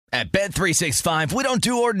At Bet365, we don't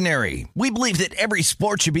do ordinary. We believe that every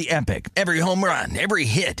sport should be epic. Every home run, every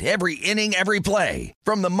hit, every inning, every play.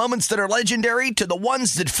 From the moments that are legendary to the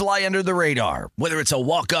ones that fly under the radar. Whether it's a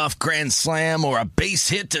walk-off grand slam or a base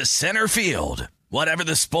hit to center field. Whatever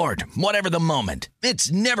the sport, whatever the moment.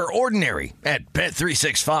 It's never ordinary at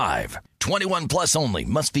Bet365. 21 plus only.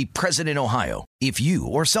 Must be present in Ohio. If you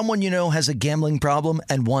or someone you know has a gambling problem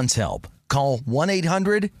and wants help, call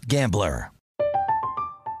 1-800-GAMBLER.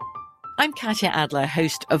 I'm Katya Adler,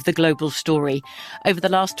 host of The Global Story. Over the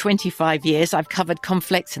last 25 years, I've covered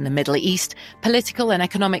conflicts in the Middle East, political and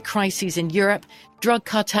economic crises in Europe, drug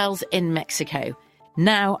cartels in Mexico.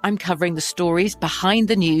 Now I'm covering the stories behind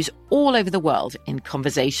the news all over the world in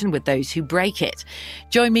conversation with those who break it.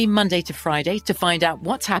 Join me Monday to Friday to find out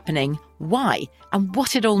what's happening, why, and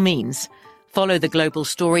what it all means. Follow The Global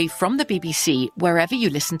Story from the BBC wherever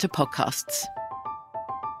you listen to podcasts.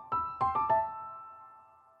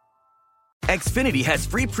 Xfinity has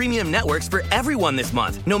free premium networks for everyone this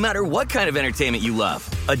month, no matter what kind of entertainment you love.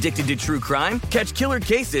 Addicted to true crime? Catch killer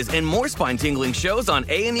cases and more spine-tingling shows on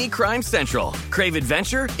A&E Crime Central. Crave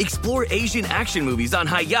adventure? Explore Asian action movies on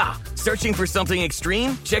Hi-YAH. Searching for something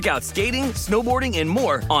extreme? Check out skating, snowboarding, and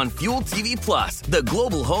more on Fuel TV Plus, the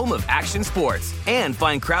global home of action sports. And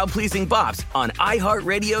find crowd-pleasing bops on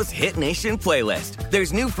iHeartRadio's Hit Nation playlist.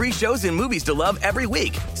 There's new free shows and movies to love every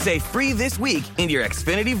week. Say free this week in your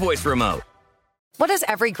Xfinity voice remote. What does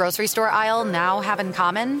every grocery store aisle now have in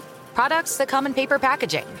common? Products that come in paper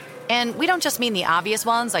packaging. And we don't just mean the obvious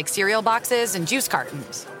ones like cereal boxes and juice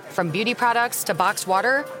cartons. From beauty products to boxed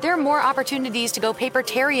water, there are more opportunities to go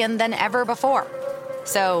papertarian than ever before.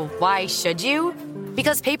 So why should you?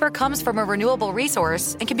 Because paper comes from a renewable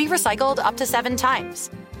resource and can be recycled up to 7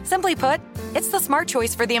 times. Simply put, it's the smart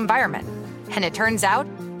choice for the environment. And it turns out,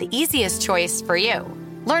 the easiest choice for you.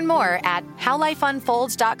 Learn more at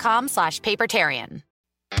howlifeunfolds.com/papertarian.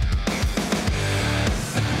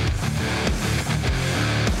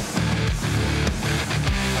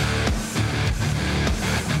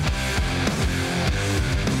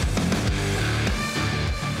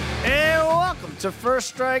 And welcome to First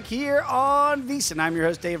Strike here on VSiN. I'm your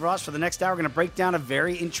host, Dave Ross. For the next hour, we're going to break down a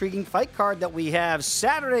very intriguing fight card that we have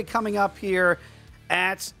Saturday coming up here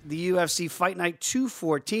at the UFC Fight Night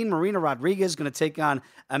 214. Marina Rodriguez is going to take on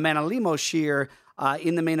Amanda Lemos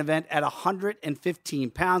in the main event at 115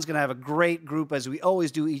 pounds. Going to have a great group, as we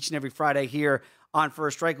always do each and every Friday here on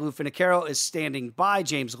First Strike. Lou Finocchiaro is standing by.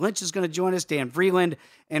 James Lynch is going to join us. Dan Vreeland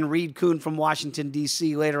and Reed Kuhn from Washington,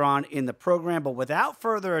 D.C. later on in the program. But without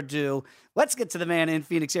further ado, let's get to the man in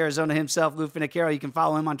Phoenix, Arizona himself, Lou Finocchiaro. You can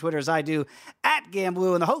follow him on Twitter as I do, at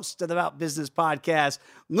GamBlue, and the host of the About Business podcast.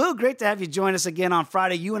 Lou, great to have you join us again on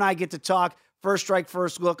Friday. You and I get to talk First Strike,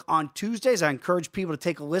 First Look on Tuesdays. I encourage people to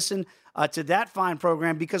take a listen to that fine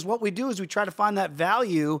program, because what we do is we try to find that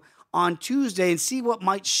value on Tuesday and see what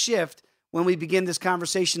might shift when we begin this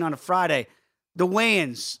conversation on a Friday. The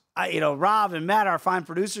weigh-ins, Rob and Matt, our fine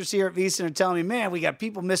producers here at VSiN, are telling me, man, we got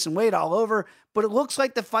people missing weight all over, but it looks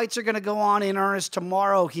like the fights are going to go on in earnest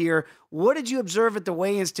tomorrow here. What did you observe at the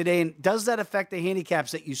weigh-ins today, and does that affect the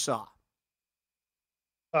handicaps that you saw?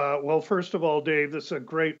 Well, first of all, Dave, this is a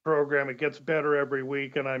great program. It gets better every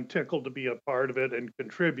week, and I'm tickled to be a part of it and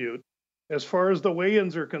contribute. As far as the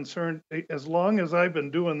weigh-ins are concerned, as long as I've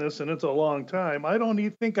been doing this, and it's a long time, I don't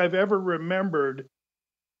even think I've ever remembered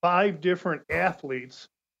 5 different athletes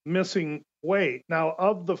missing weight. Now,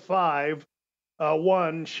 of the 5,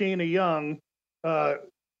 one, Shayna Young,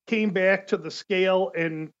 came back to the scale,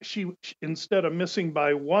 and she, instead of missing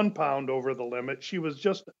by 1 pound over the limit, she was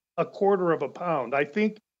just a quarter of a pound. I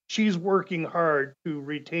think she's working hard to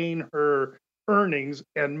retain her earnings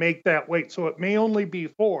and make that weight. So it may only be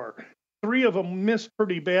 4. 3 of them missed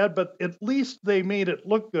pretty bad, but at least they made it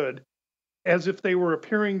look good, as if they were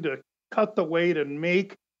appearing to cut the weight and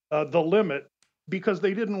make the limit, because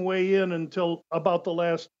they didn't weigh in until about the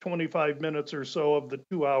last 25 minutes or so of the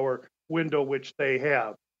 2-hour window, which they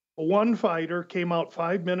have. One fighter came out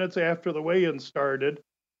 5 minutes after the weigh-in started,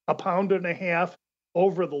 1.5 pounds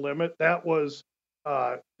over the limit. That was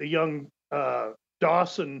the young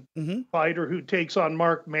Dawson fighter who takes on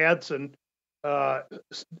Mark Madsen.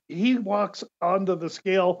 He walks onto the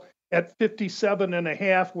scale at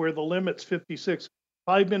 57.5, where the limit's 56,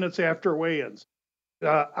 5 minutes after weigh-ins.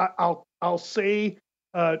 I'll say,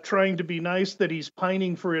 trying to be nice, that he's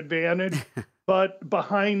pining for advantage, but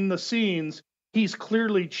behind the scenes, he's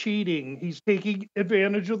clearly cheating. He's taking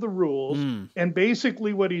advantage of the rules. And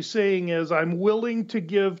basically what he's saying is, I'm willing to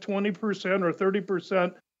give 20% or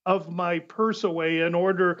 30% of my purse away in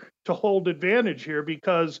order to hold advantage here,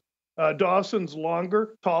 because Dawson's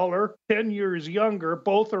longer, taller, 10 years younger.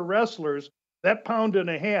 Both are wrestlers. That pound and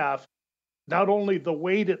a half, not only the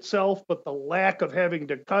weight itself, but the lack of having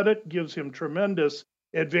to cut it gives him tremendous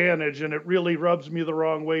advantage, and it really rubs me the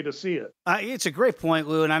wrong way to see it. It's a great point,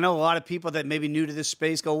 Lou, and I know a lot of people that may be new to this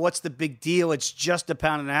space go, what's the big deal? It's just a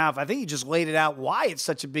pound and a half. I think you just laid it out why it's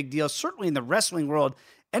such a big deal. Certainly in the wrestling world,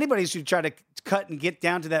 anybody who try to cut and get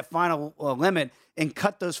down to that final limit and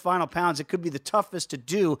cut those final pounds, it could be the toughest to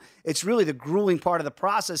do. It's really the grueling part of the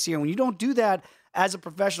process here. When you don't do that as a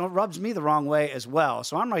professional, it rubs me the wrong way as well.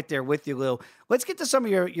 So I'm right there with you, Lou. Let's get to some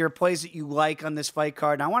of your plays that you like on this fight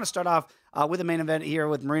card. And I want to start off with the main event here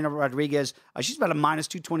with Marina Rodriguez. She's about a minus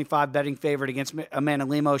 225 betting favorite against Amanda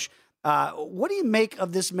Lemos. What do you make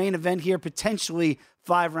of this main event here? Potentially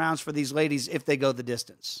 5 rounds for these ladies if they go the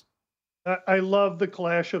distance. I love the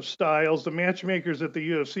clash of styles. The matchmakers at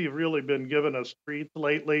the UFC have really been giving us treats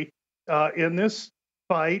lately. In this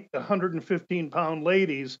fight, 115-pound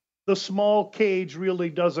ladies, the small cage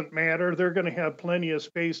really doesn't matter. They're going to have plenty of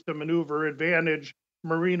space to maneuver. Advantage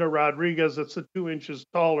Marina Rodriguez, that's a 2 inches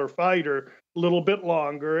taller fighter, a little bit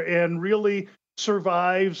longer, and really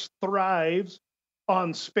survives, thrives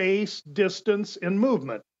on space, distance, and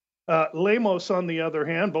movement. Lemos, on the other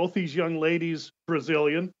hand, both these young ladies,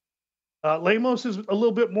 Brazilian. Lemos is a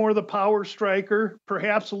little bit more the power striker,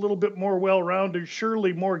 perhaps a little bit more well-rounded,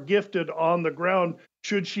 surely more gifted on the ground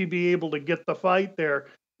should she be able to get the fight there.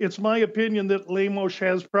 It's my opinion that Lemos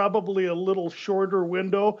has probably a little shorter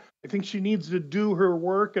window. I think she needs to do her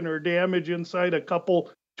work and her damage inside a couple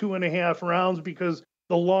 2.5 rounds, because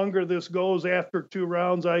the longer this goes after 2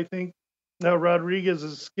 rounds, I think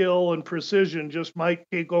Rodriguez's skill and precision just might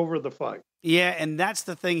take over the fight. Yeah, and that's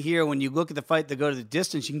the thing here. When you look at the fight to go to the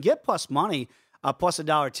distance, you can get plus money, plus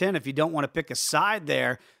 $1.10 if you don't want to pick a side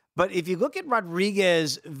there. But if you look at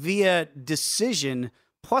Rodriguez via decision,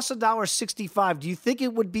 plus $1.65, do you think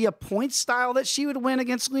it would be a point style that she would win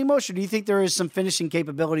against Lemos, or do you think there is some finishing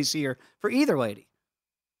capabilities here for either lady?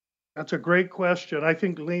 That's a great question. I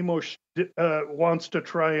think Lemos wants to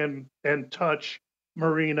try and touch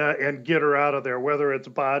Marina and get her out of there, whether it's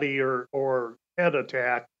body or head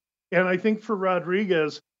attack. And I think for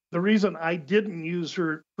Rodriguez, the reason I didn't use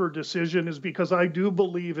her for decision is because I do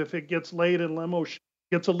believe if it gets late and Lemos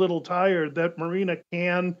gets a little tired, that Marina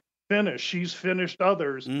can finish. She's finished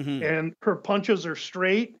others, and her punches are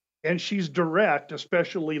straight and she's direct,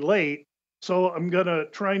 especially late. So I'm going to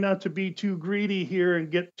try not to be too greedy here and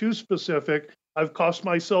get too specific. I've cost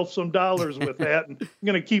myself some dollars with that, and I'm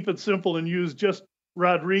going to keep it simple and use just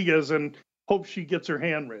Rodriguez and hope she gets her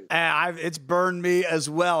hand raised. It's burned me as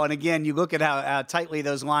well. And again, you look at how tightly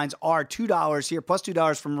those lines are. $2 here, plus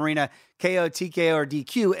 $2 from Marina, KO, TKO, or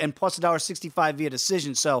DQ, and plus $1.65 via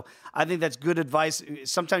decision. So I think that's good advice.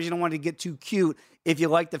 Sometimes you don't want to get too cute. If you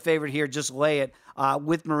like the favorite here, just lay it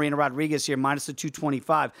with Marina Rodriguez here, minus the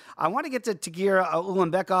 225. I want to get to Tagir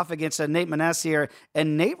Ulanbekov against Nate Maness here.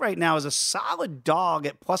 And Nate right now is a solid dog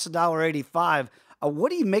at plus $1.85. What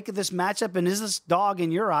do you make of this matchup, and is this dog,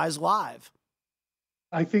 in your eyes, live?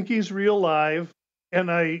 I think he's real live,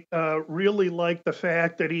 and I really like the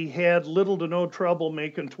fact that he had little to no trouble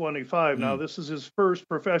making 25. Now, this is his first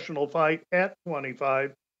professional fight at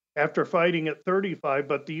 25 after fighting at 35,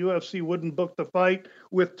 but the UFC wouldn't book the fight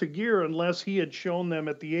with Tagir unless he had shown them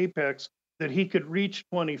at the Apex that he could reach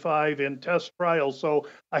 25 in test trials. So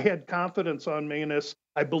I had confidence on Maness,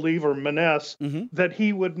 I believe, or Maness, that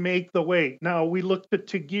he would make the weight. Now, we looked at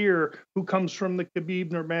Tagir, who comes from the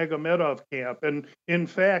Khabib Nurmagomedov camp. And in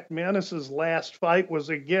fact, Maness's last fight was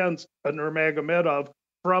against a Nurmagomedov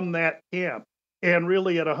from that camp. And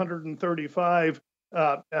really at 135,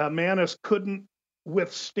 Maness couldn't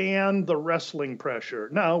withstand the wrestling pressure.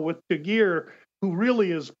 Now, with Tagir, who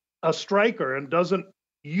really is a striker and doesn't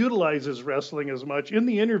utilize his wrestling as much, in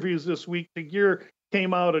the interviews this week, Tagir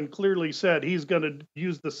came out and clearly said he's going to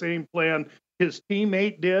use the same plan his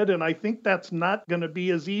teammate did, and I think that's not going to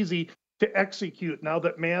be as easy to execute now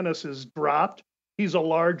that Maness is dropped. He's a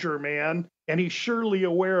larger man, and he's surely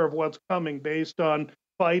aware of what's coming based on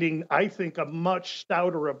fighting, I think, a much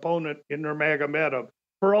stouter opponent in Nurmagomedov.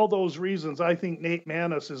 For all those reasons, I think Nate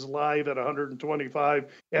Maness is live at 125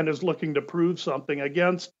 and is looking to prove something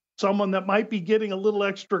against someone that might be getting a little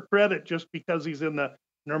extra credit just because he's in the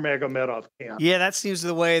Nurmagomedov camp. Yeah, that seems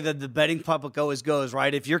the way that the betting public always goes,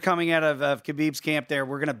 right? If you're coming out of Khabib's camp there,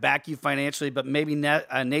 we're going to back you financially, but maybe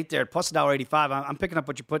Nate there at plus $1.85. I'm picking up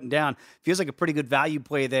what you're putting down. Feels like a pretty good value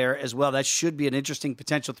play there as well. That should be an interesting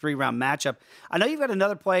potential 3-round matchup. I know you've got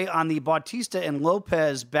another play on the Bautista and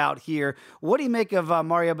Lopez bout here. What do you make of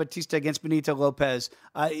Mario Bautista against Benito Lopez?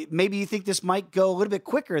 Maybe you think this might go a little bit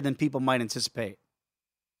quicker than people might anticipate.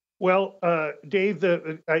 Well, Dave,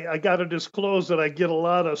 I got to disclose that I get a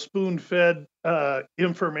lot of spoon-fed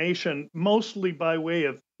information, mostly by way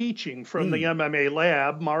of teaching from the MMA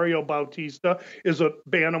lab. Mario Bautista is a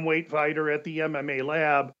bantamweight fighter at the MMA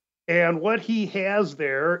lab. And what he has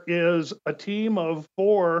there is a team of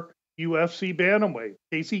 4 UFC bantamweight: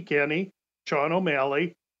 Casey Kenny, Sean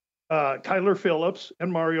O'Malley, Kyler Phillips,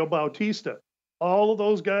 and Mario Bautista. All of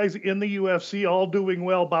those guys in the UFC, all doing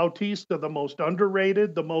well. Bautista, the most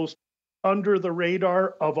underrated, the most under the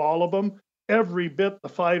radar of all of them. Every bit the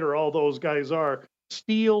fighter all those guys are.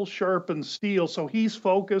 Steel sharpens steel. So he's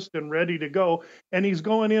focused and ready to go. And he's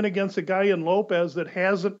going in against a guy in Lopez that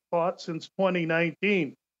hasn't fought since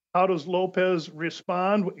 2019. How does Lopez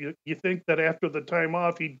respond? You think that after the time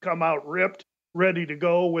off, he'd come out ripped, ready to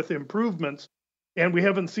go with improvements. And we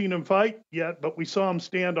haven't seen him fight yet, but we saw him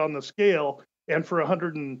stand on the scale. And for a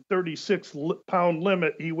 136-pound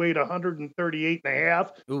limit, he weighed 138 and a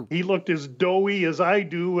half. Ooh. He looked as doughy as I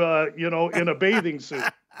do, in a bathing suit.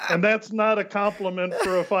 And that's not a compliment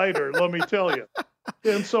for a fighter, let me tell you.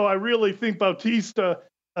 And so I really think Bautista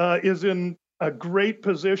is in a great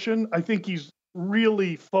position. I think he's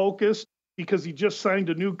really focused because he just signed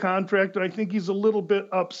a new contract. And I think he's a little bit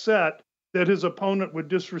upset that his opponent would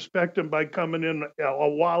disrespect him by coming in a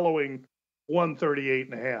wallowing 138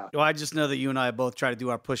 and a half. Well, I just know that you and I both try to do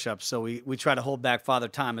our push-ups, so we try to hold back Father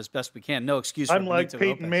Time as best we can. No excuse for I'm like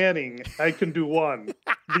Peyton Manning. I can do one.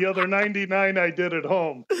 The other 99 I did at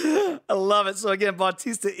home. I love it. So again,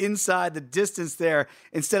 Bautista inside the distance there.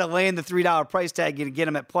 Instead of laying the $3 price tag, you get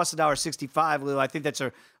him at plus $1.65, Lou. I think that's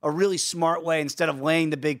a really smart way, instead of laying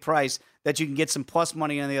the big price, that you can get some plus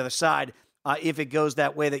money on the other side. If it goes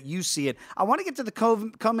that way that you see it. I want to get to the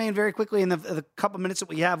co-main very quickly in the couple minutes that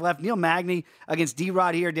we have left. Neil Magny against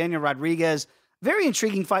D-Rod here, Daniel Rodriguez. Very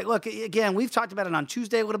intriguing fight. Look, again, we've talked about it on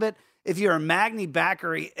Tuesday a little bit. If you're a Magny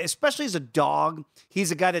backer, especially as a dog, he's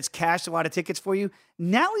a guy that's cashed a lot of tickets for you.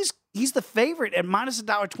 Now he's the favorite at minus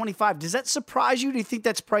 $1.25. Does that surprise you? Do you think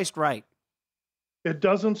that's priced right? It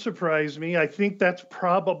doesn't surprise me. I think that's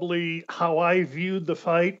probably how I viewed the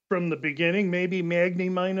fight from the beginning, maybe Magny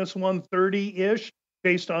minus 130-ish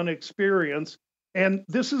based on experience. And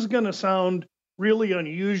this is going to sound really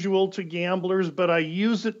unusual to gamblers, but I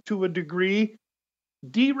use it to a degree.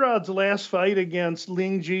 D-Rod's last fight against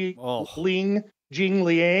Ling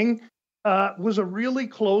Jingliang was a really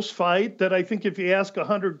close fight that I think if you ask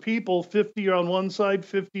 100 people, 50 on one side,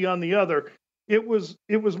 50 on the other. It was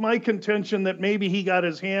my contention that maybe he got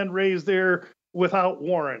his hand raised there without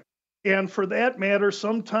warrant. And for that matter,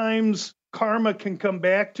 sometimes karma can come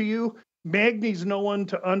back to you. Magny's no one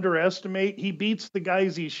to underestimate. He beats the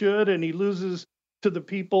guys he should, and he loses to the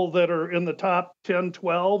people that are in the top 10,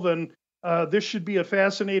 12. And this should be a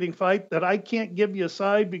fascinating fight that I can't give you a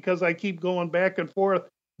side because I keep going back and forth.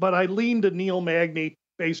 But I lean to Neil Magny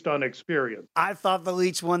based on experience. I thought the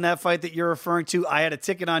Leech won that fight that you're referring to. I had a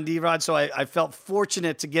ticket on D-Rod, so I felt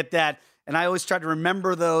fortunate to get that. And I always try to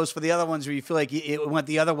remember those for the other ones where you feel like it went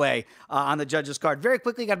the other way on the judges' card. Very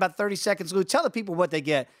quickly, got about 30 seconds. Lou, tell the people what they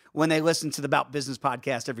get when they listen to the Bout Business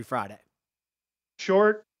podcast every Friday.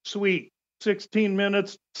 Short, sweet, 16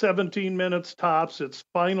 minutes, 17 minutes tops. It's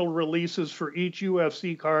final releases for each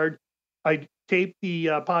UFC card. I tape the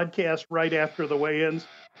podcast right after the weigh-ins.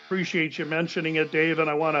 Appreciate you mentioning it, Dave, and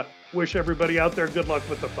I want to wish everybody out there good luck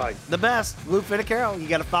with the fight. The best, Lou Fittipaldi. You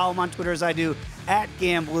got to follow him on Twitter as I do,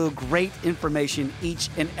 @GamBlue. Great information each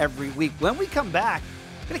and every week. When we come back,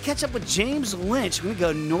 we're going to catch up with James Lynch. We're going to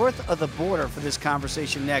go north of the border for this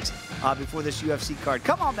conversation next before this UFC card.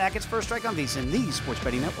 Come on back. It's First Strike on VSiN, the Sports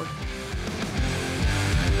Betting Network.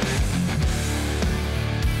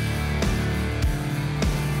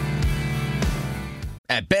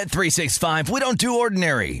 At Bet365, we don't do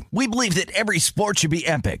ordinary. We believe that every sport should be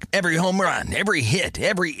epic. Every home run, every hit,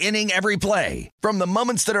 every inning, every play. From the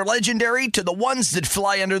moments that are legendary to the ones that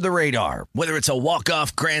fly under the radar. Whether it's a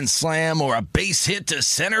walk-off grand slam or a base hit to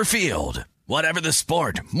center field. Whatever the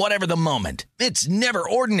sport, whatever the moment. It's never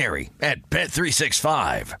ordinary at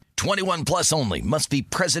Bet365. 21 plus only. Must be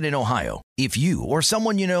present in Ohio. If you or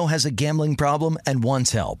someone you know has a gambling problem and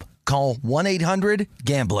wants help, call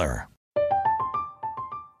 1-800-GAMBLER.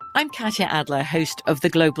 I'm Katya Adler, host of The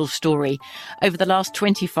Global Story. Over the last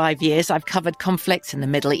 25 years, I've covered conflicts in the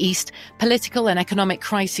Middle East, political and economic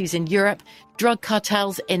crises in Europe, drug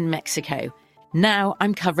cartels in Mexico. Now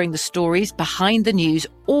I'm covering the stories behind the news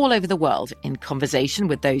all over the world in conversation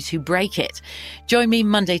with those who break it. Join me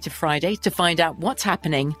Monday to Friday to find out what's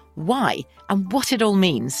happening, why, and what it all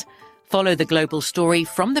means. Follow The Global Story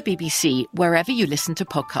from the BBC wherever you listen to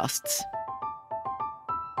podcasts.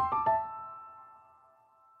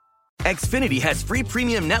 Xfinity has free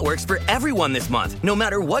premium networks for everyone this month, no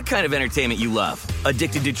matter what kind of entertainment you love.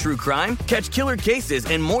 Addicted to true crime? Catch killer cases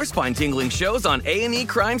and more spine-tingling shows on A&E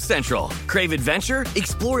Crime Central. Crave adventure?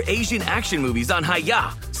 Explore Asian action movies on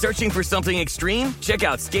Hi-YAH. Searching for something extreme? Check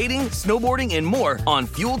out skating, snowboarding, and more on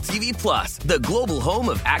Fuel TV Plus, the global home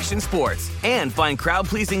of action sports. And find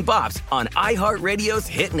crowd-pleasing bops on iHeartRadio's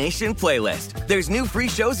Hit Nation playlist. There's new free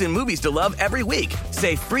shows and movies to love every week.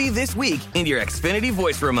 Say free this week in your Xfinity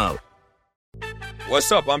voice remote.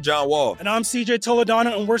 What's up? I'm John Wall. And I'm CJ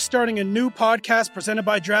Toledano, and we're starting a new podcast presented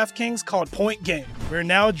by DraftKings called Point Game. We're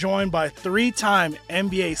now joined by three-time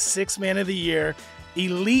NBA Sixth Man of the Year,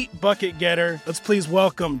 elite bucket getter. Let's please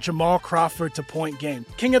welcome Jamal Crawford to Point Game.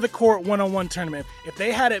 King of the Court one-on-one tournament. If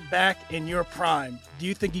they had it back in your prime, do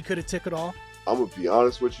you think you could have took it all? I'm going to be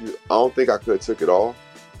honest with you. I don't think I could have took it all,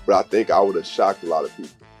 but I think I would have shocked a lot of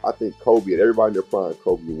people. I think Kobe and everybody in their prime,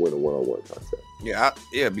 Kobe would win a one-on-one contest. Yeah,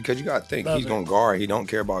 because you got to think, he's going to guard. He don't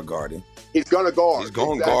care about guarding. He's going to guard. He's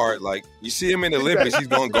going to guard. Like, you see him in the Olympics, he's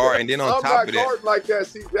going to guard. And then on top of that. Like that,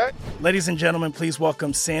 see that? Ladies and gentlemen, please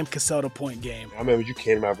welcome Sam Cassell to Point Game. I remember you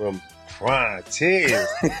came out from prime 10.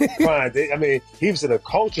 I mean, he was in a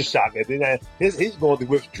culture shock. And then he's going through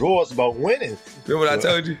withdrawals about winning. Remember what I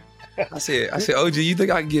told you? I said, OG, you think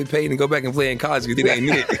I can get paid and go back and play in college because it ain't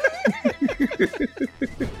it?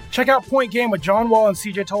 Check out Point Game with John Wall and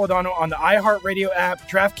CJ Toledano on the iHeartRadio app,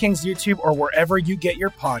 DraftKings YouTube, or wherever you get your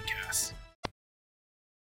podcasts.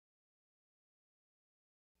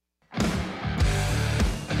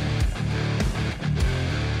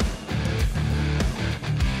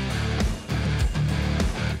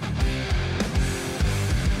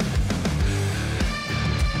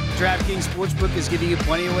 DraftKings Sportsbook is giving you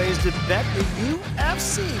plenty of ways to bet the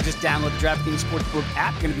UFC. Just download the DraftKings Sportsbook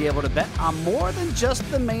app. You're going to be able to bet on more than just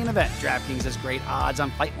the main event. DraftKings has great odds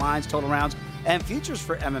on fight lines, total rounds, and futures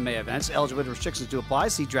for MMA events. Eligibility restrictions do apply.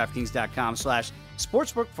 See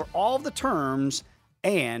DraftKings.com/sportsbook for all of the terms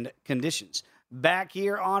and conditions. Back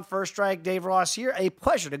here on First Strike, Dave Ross here. A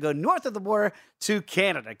pleasure to go north of the border to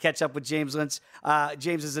Canada. Catch up with James Lynch.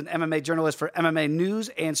 James is an MMA journalist for MMA News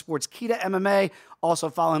and Sportskeeda MMA. Also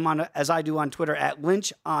follow him on, as I do, on Twitter at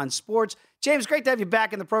Lynch on Sports. James, great to have you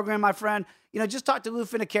back in the program, my friend. You know, just talked to Lou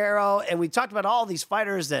Finocchiaro, and we talked about all these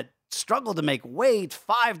fighters that struggle to make weight,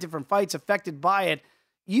 5 different fights affected by it.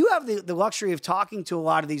 You have the luxury of talking to a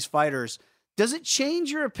lot of these fighters. Does it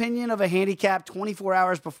change your opinion of a handicap 24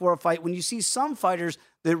 hours before a fight when you see some fighters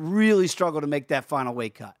that really struggle to make that final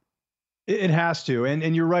weight cut? It has to.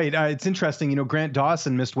 And you're right. It's interesting. You know, Grant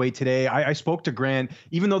Dawson missed weight today. I spoke to Grant.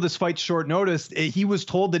 Even though this fight's short notice, he was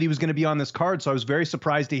told that he was going to be on this card. So I was very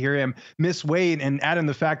surprised to hear him miss weight, and add in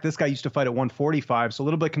the fact this guy used to fight at 145. So a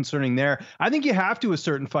little bit concerning there. I think you have to with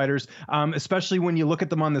certain fighters, especially when you look at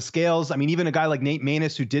them on the scales. I mean, even a guy like Nate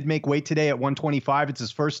Maness, who did make weight today at 125, it's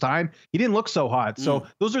his first time. He didn't look so hot. So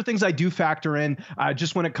those are things I do factor in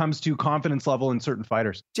just when it comes to confidence level in certain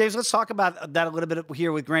fighters. James, let's talk about that a little bit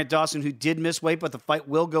here with Grant Dawson, who did miss weight, but the fight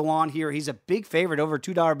will go on here. He's a big favorite, over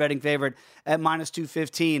 $2 betting favorite at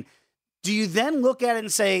 -215. Do you then look at it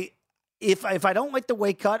and say, if I don't like the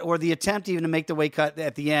weight cut, or the attempt even to make the weight cut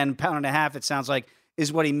at the end, pound and a half, it sounds like,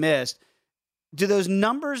 is what he missed, do those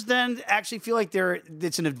numbers then actually feel like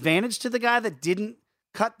it's an advantage to the guy that didn't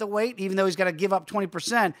cut the weight, even though he's got to give up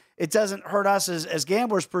 20%? It doesn't hurt us as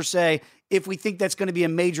gamblers per se if we think that's going to be a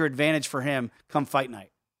major advantage for him come fight night.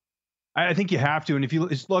 I think you have to. And if you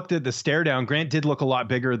just looked at the stare down, Grant did look a lot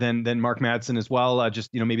bigger than Mark Madsen as well.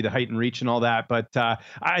 Just, you know, maybe the height and reach and all that. But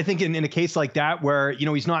I think in a case like that where, you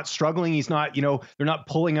know, he's not struggling, he's not, you know, they're not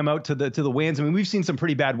pulling him out to the weigh-ins. I mean, we've seen some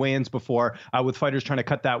pretty bad weigh-ins before with fighters trying to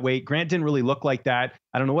cut that weight. Grant didn't really look like that.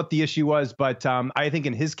 I don't know what the issue was, but I think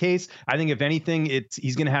in his case, I think if anything,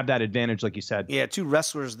 he's going to have that advantage, like you said. Yeah, 2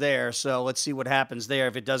 wrestlers there, so let's see what happens there.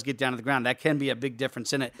 If it does get down to the ground, that can be a big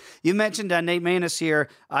difference in it. You mentioned Nate Maness here,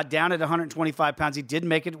 down at 125 pounds. He did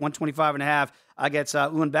make it 125 and a half against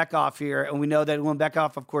Ulanbekov here, and we know that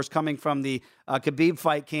Ulanbekov, of course, coming from the Khabib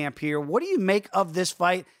fight camp here. What do you make of this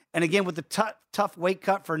fight? And again, with the tough weight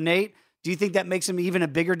cut for Nate, do you think that makes him even a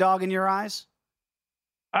bigger dog in your eyes?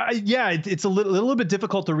 Yeah, it's a little bit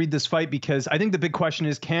difficult to read this fight because I think the big question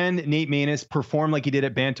is, can Nate Maness perform like he did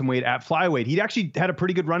at bantamweight at flyweight? He actually had a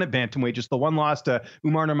pretty good run at bantamweight, just the one loss to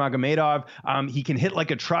Umar Nurmagomedov. He can hit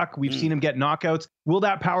like a truck. We've seen him get knockouts. Will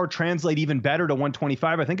that power translate even better to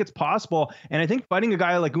 125? I think it's possible. And I think fighting a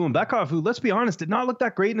guy like Ulanbekov, who, let's be honest, did not look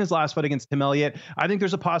that great in his last fight against Tim Elliott, I think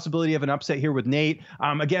there's a possibility of an upset here with Nate.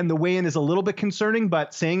 Again, the weigh-in is a little bit concerning,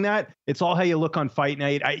 but saying that, it's all how you look on fight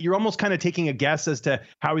night. You're almost kind of taking a guess as to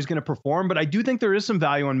how he's going to perform. But I do think there is some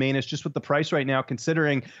value on Maness just with the price right now,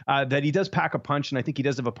 considering that he does pack a punch, and I think he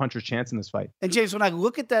does have a puncher's chance in this fight. And James, when I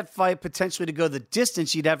look at that fight potentially to go the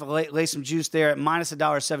distance, you'd have to lay some juice there at minus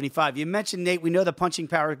 $1.75. You mentioned, Nate, we know the punching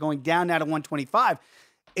power going down now to 125.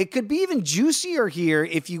 It could be even juicier here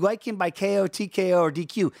if you like him by KO, TKO, or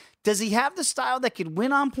DQ. Does he have the style that could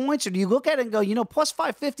win on points, or do you look at it and go, plus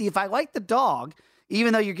 550, if I like the dog,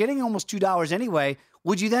 even though you're getting almost $2 anyway,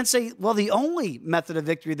 would you then say, well, the only method of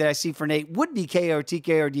victory that I see for Nate would be KO,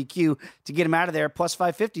 TKO, or DQ to get him out of there, plus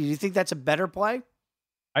 550? Do you think that's a better play?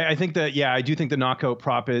 I think that, I do think the knockout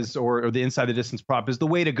prop is, or the inside the distance prop is the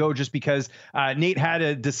way to go, just because Nate had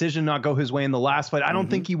a decision not go his way in the last fight. I don't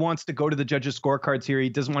think he wants to go to the judges' scorecards here. He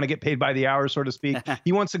doesn't want to get paid by the hour, so to speak.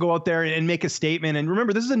 He wants to go out there and make a statement. And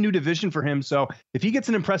remember, this is a new division for him. So if he gets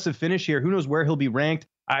an impressive finish here, who knows where he'll be ranked.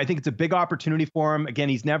 I think it's a big opportunity for him. Again,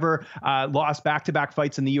 he's never lost back-to-back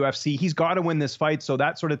fights in the UFC. He's got to win this fight, so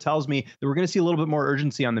that sort of tells me that we're going to see a little bit more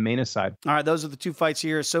urgency on the Maness side. All right, those are the two fights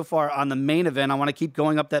here so far on the main event. I want to keep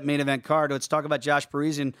going up that main event card. Let's talk about Josh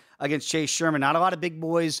Parisian against Chase Sherman. Not a lot of big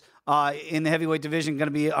boys in the heavyweight division going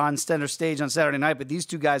to be on center stage on Saturday night, but these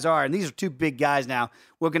two guys are, and these are two big guys now.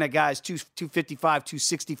 We're looking at guys 255,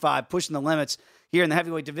 265, pushing the limits here in the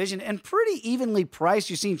heavyweight division, and pretty evenly priced.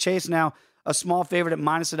 You've seen Chase now a small favorite at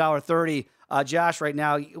minus $1.30. Josh right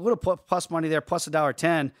now, a little plus money there, plus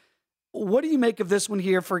 $1.10. What do you make of this one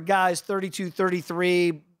here for guys 32,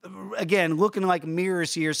 33? Again, looking like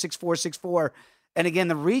mirrors here, 6'4", 6'4". And again,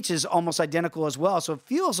 the reach is almost identical as well. So it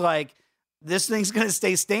feels like this thing's going to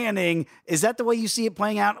stay standing. Is that the way you see it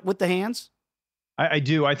playing out with the hands? I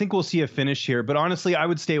do. I think we'll see a finish here, but honestly, I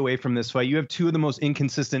would stay away from this fight. You have two of the most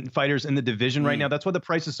inconsistent fighters in the division right now. That's why the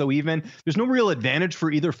price is so even. There's no real advantage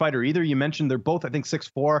for either fighter either. You mentioned they're both, I think,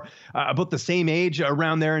 6'4", about the same age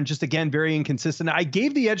around there, and just, again, very inconsistent. I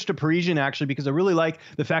gave the edge to Parisian, actually, because I really like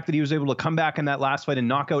the fact that he was able to come back in that last fight and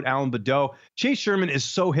knock out Alan Badeau. Chase Sherman is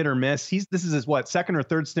so hit or miss. This is his, second or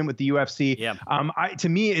third stint with the UFC. Yeah. To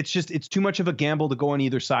me, it's too much of a gamble to go on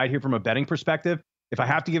either side here from a betting perspective. If I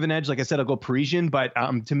have to give an edge, like I said, I'll go Parisian. But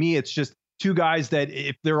to me, it's just two guys that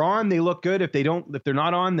if they're on, they look good. If they're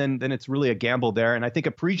not on, then it's really a gamble there. And I think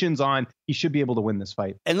if Parisian's on, he should be able to win this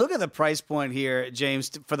fight. And look at the price point here, James,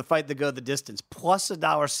 for the fight to go the distance, plus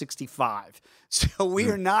 $1.65. So we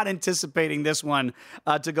are not anticipating this one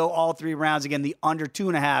to go all three rounds. Again, the under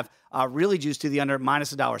 2.5 really juiced to the under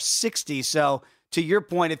minus $1.60. So to your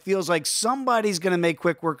point, it feels like somebody's going to make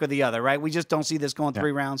quick work of the other, right? We just don't see this going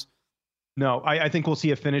 3 rounds. No, I think we'll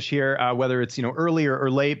see a finish here, whether it's, early or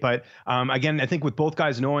late. But again, I think with both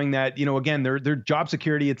guys knowing that, again, their job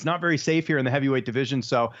security, it's not very safe here in the heavyweight division.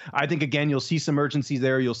 So I think, again, you'll see some urgency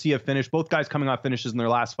there. You'll see a finish. Both guys coming off finishes in their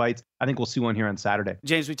last fights. I think we'll see one here on Saturday.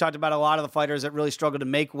 James, we talked about a lot of the fighters that really struggled to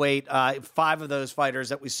make weight. 5 of those fighters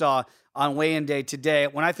that we saw on weigh-in day today.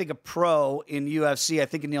 When I think of pro in UFC, I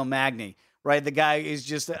think of Neil Magny. Right, the guy is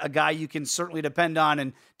just a guy you can certainly depend on,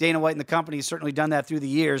 and Dana White and the company has certainly done that through the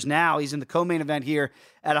years. Now he's in the co-main event here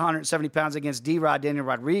at 170 pounds against D-Rod, Daniel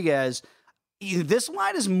Rodriguez. This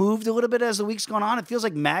line has moved a little bit as the week's gone on. It feels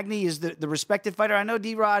like Magny is the respected fighter. I know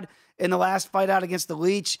D-Rod in the last fight out against the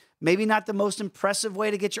Leech, maybe not the most impressive way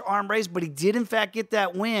to get your arm raised, but he did in fact get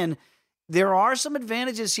that win. There are some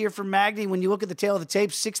advantages here for Magny when you look at the tail of the tape,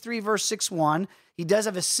 6'3" versus 6'1". He does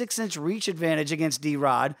have a 6-inch reach advantage against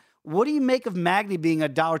D-Rod. What do you make of Magny being a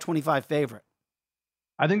 $1.25 favorite?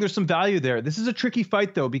 I think there's some value there. This is a tricky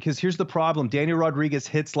fight, though, because here's the problem. Daniel Rodriguez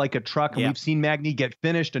hits like a truck, and we've seen Magny get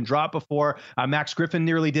finished and drop before. Max Griffin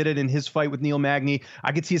nearly did it in his fight with Neil Magny.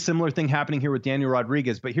 I could see a similar thing happening here with Daniel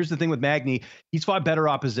Rodriguez. But here's the thing with Magny. He's fought better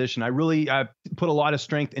opposition. I really put a lot of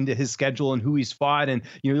strength into his schedule and who he's fought. And,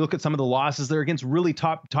 you look at some of the losses there against really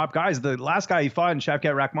top guys. The last guy he fought in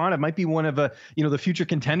Shavkat Rakhmonov might be one of the future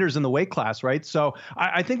contenders in the weight class, right? So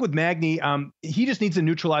I think with Magny, he just needs to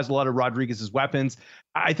neutralize a lot of Rodriguez's weapons.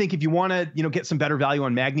 I think if you want to, get some better value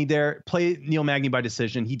on Magny there, play Neil Magny by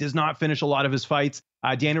decision. He does not finish a lot of his fights.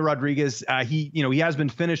 Daniel Rodriguez, he has been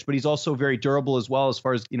finished, but he's also very durable as well as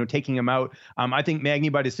far as, taking him out. I think Magny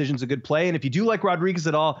by decision is a good play. And if you do like Rodriguez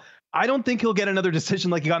at all, I don't think he'll get another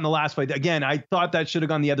decision like he got in the last fight. Again, I thought that should have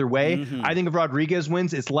gone the other way. I think if Rodriguez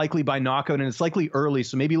wins, it's likely by knockout, and it's likely early.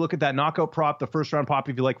 So maybe look at that knockout prop, the first round prop,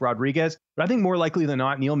 if you like Rodriguez. But I think more likely than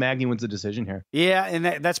not, Neil Magny wins the decision here. Yeah,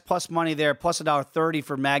 and that's plus money there, plus $1.30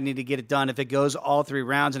 for Magny to get it done if it goes all 3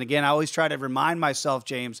 rounds. And again, I always try to remind myself,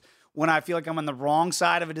 James, when I feel like I'm on the wrong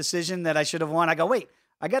side of a decision that I should have won, I go, wait,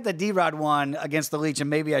 I got the D-Rod one against the Leech, and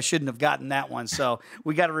maybe I shouldn't have gotten that one. So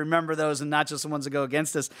we got to remember those and not just the ones that go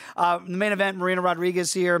against us. The main event, Marina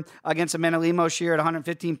Rodriguez here against Amanda Lemos here at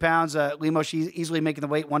 115 pounds. Lemos easily making the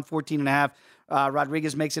weight, 114.5.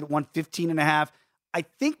 Rodriguez makes it 115.5. I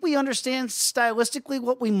think we understand stylistically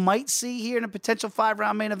what we might see here in a potential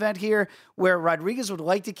 5-round main event here, where Rodriguez would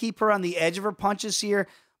like to keep her on the edge of her punches here.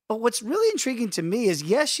 But what's really intriguing to me is,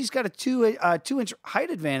 yes, she's got a 2-inch height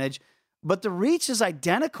advantage, but the reach is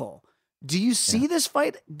identical. Do you see this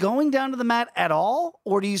fight going down to the mat at all?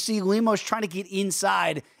 Or do you see Lemos trying to get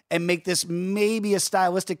inside and make this maybe a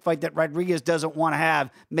stylistic fight that Rodriguez doesn't want to have,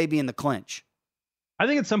 maybe in the clinch? I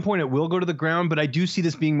think at some point it will go to the ground, but I do see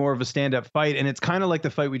this being more of a stand-up fight, and it's kind of like the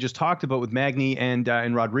fight we just talked about with Magny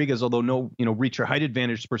and Rodriguez, although no reach or height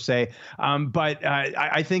advantage per se. But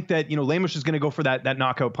I think that Lemos is going to go for that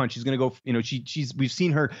knockout punch. She's going to go. We've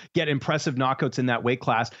seen her get impressive knockouts in that weight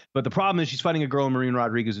class, but the problem is she's fighting a girl in Marina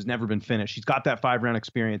Rodriguez who's never been finished. She's got that 5-round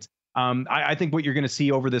experience. I think what you're going to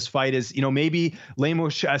see over this fight is, maybe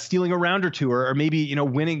Lemos stealing a round or two, or maybe,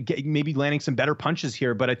 winning, maybe landing some better punches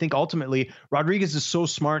here. But I think ultimately Rodriguez is so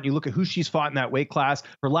smart. You look at who she's fought in that weight class.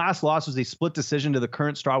 Her last loss was a split decision to the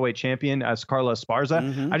current strawweight champion, Carla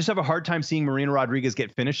Esparza. I just have a hard time seeing Marina Rodriguez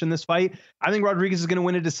get finished in this fight. I think Rodriguez is going to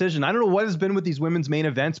win a decision. I don't know what has been with these women's main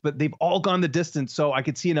events, but they've all gone the distance. So I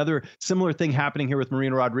could see another similar thing happening here with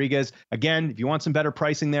Marina Rodriguez. Again, if you want some better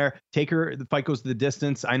pricing there, take her. The fight goes to the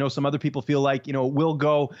distance. I know some other people feel like, will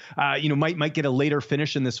go, might get a later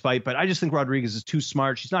finish in this fight, but I just think Rodriguez is too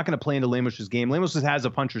smart. She's not going to play into Lemos' game. Lemos has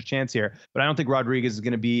a puncher's chance here, but I don't think Rodriguez is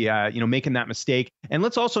going to be, making that mistake. And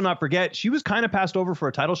let's also not forget, she was kind of passed over for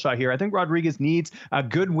a title shot here. I think Rodriguez needs a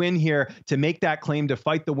good win here to make that claim to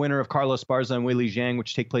fight the winner of Carla Esparza and Weili Zhang,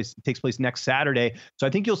 which takes place next Saturday. So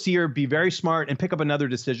I think you'll see her be very smart and pick up another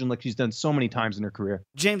decision like she's done so many times in her career.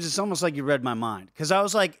 James, it's almost like you read my mind, because I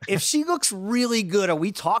was like, if she looks really good, are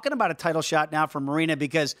we talking about a title shot now for Marina?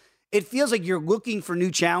 Because it feels like you're looking for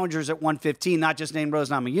new challengers at 115, not just named Rose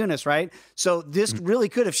Namajunas, right? So this really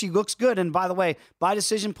could, if she looks good, and by the way, by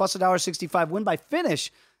decision plus $1.65, win by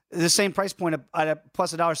finish, the same price point at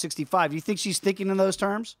plus $1.65. You think she's thinking in those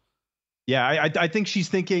terms? Yeah, I think she's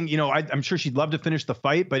thinking, I'm sure she'd love to finish the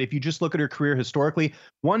fight, but if you just look at her career historically,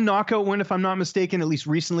 one knockout win, if I'm not mistaken, at least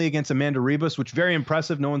recently against Amanda Ribas, which very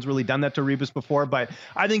impressive. No one's really done that to Ribas before, but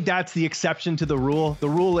I think that's the exception to the rule. The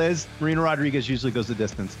rule is Marina Rodriguez usually goes the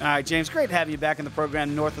distance. All right, James, great to have you back in the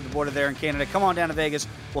program north of the border there in Canada. Come on down to Vegas.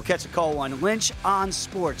 We'll catch a cold one. Lynch on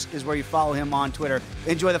Sports is where you follow him on Twitter.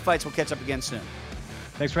 Enjoy the fights. We'll catch up again soon.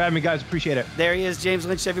 Thanks for having me, guys. Appreciate it. There he is, James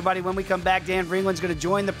Lynch. Everybody, when we come back, Dan Ringland's going to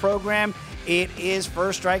join the program. It is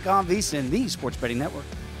First Strike on VSiN, the Sports Betting Network.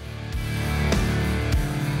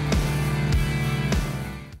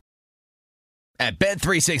 At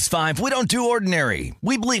Bet365, we don't do ordinary.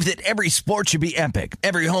 We believe that every sport should be epic.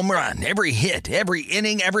 Every home run, every hit, every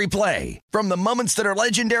inning, every play. From the moments that are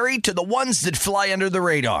legendary to the ones that fly under the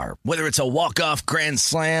radar. Whether it's a walk-off grand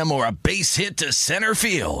slam or a base hit to center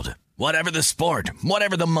field. Whatever the sport,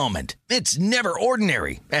 whatever the moment, it's never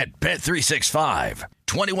ordinary at Bet365.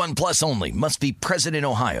 21 plus only. Must be present in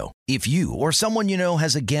Ohio. If you or someone you know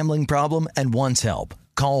has a gambling problem and wants help,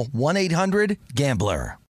 call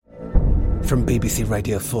 1-800-GAMBLER. From BBC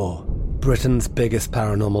Radio 4, Britain's biggest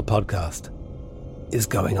paranormal podcast is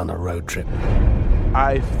going on a road trip.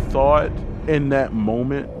 I thought in that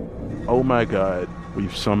moment, oh my God,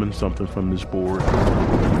 we've summoned something from this board.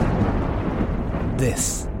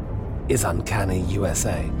 This is Uncanny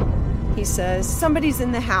USA. He says, somebody's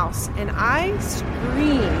in the house, and I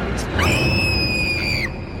screamed.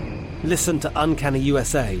 Listen to Uncanny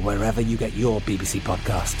USA wherever you get your BBC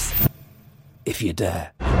podcasts, if you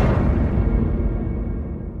dare.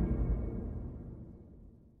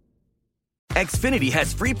 Xfinity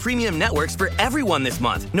has free premium networks for everyone this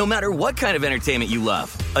month, no matter what kind of entertainment you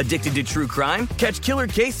love. Addicted to true crime? Catch killer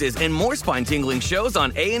cases and more spine-tingling shows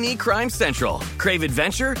on A&E Crime Central. Crave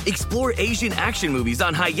adventure? Explore Asian action movies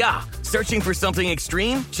on Hi-YAH. Searching for something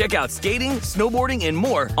extreme? Check out skating, snowboarding, and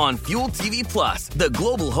more on Fuel TV Plus, the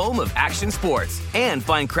global home of action sports. And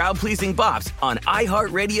find crowd-pleasing bops on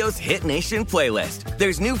iHeartRadio's Hit Nation playlist.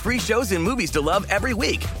 There's new free shows and movies to love every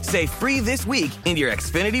week. Say free this week in your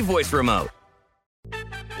Xfinity voice remote.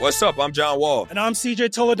 What's up? I'm John Wall. And I'm CJ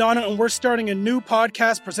Toledano, and we're starting a new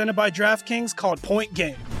podcast presented by DraftKings called Point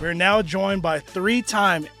Game. We're now joined by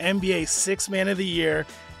 3-time NBA Sixth Man of the Year,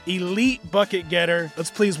 elite bucket getter. Let's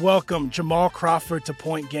please welcome Jamal Crawford to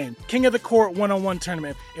Point Game. King of the Court one-on-one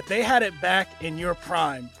tournament. If they had it back in your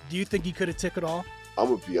prime, do you think you could have took it all? I'm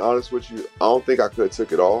going to be honest with you. I don't think I could have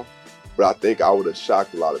took it all, but I think I would have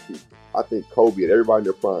shocked a lot of people. I think Kobe and everybody in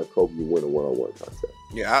their prime, Kobe would win a one-on-one contest.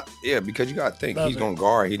 Yeah, because you got to think he's going to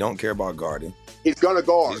guard. He don't care about guarding. He's going to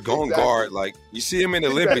guard. He's going to guard. Like, you see him in the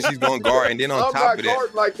Olympics, he's going to guard. And then on top of that.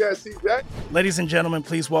 Like that, see that? Ladies and gentlemen,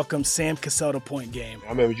 please welcome Sam Cassell to Point Game. I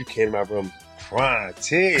remember you came in my room crying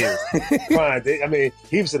tears. I mean,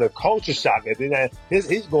 he was in a culture shock. And then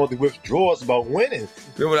he's going through withdrawals about winning.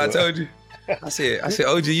 Remember what I told you? I said,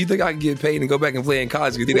 OG, you think I can get paid and go back and play in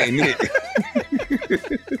college because it ain't it?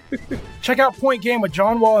 Check out Point Game with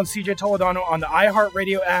John Wall and CJ Toledano on the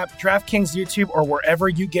iHeartRadio app, DraftKings YouTube, or wherever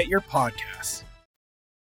you get your podcasts.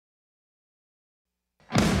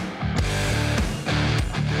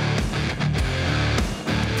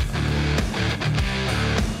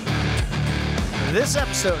 This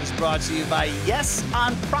episode is brought to you by Yes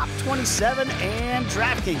on Prop 27 and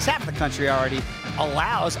DraftKings. Half the country already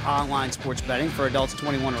allows online sports betting for adults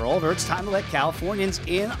 21 or older. It's time to let Californians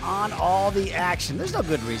in on all the action. There's no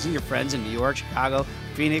good reason. Your friends in New York, Chicago,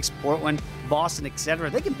 Phoenix, Portland, Boston, etc.,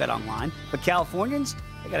 they can bet online. But Californians,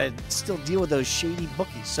 they got to still deal with those shady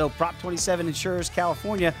bookies. So Prop 27 ensures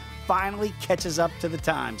California finally catches up to the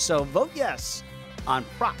times. So vote yes on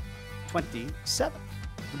Prop 27.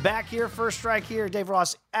 Back here, First Strike here, Dave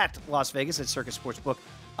Ross at Las Vegas at Circus Sportsbook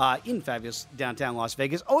in fabulous downtown Las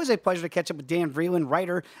Vegas. Always a pleasure to catch up with Dan Vreeland,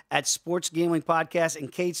 writer at Sports Gambling Podcast and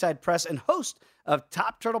Cage Side Press and host of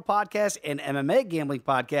Top Turtle Podcast and MMA Gambling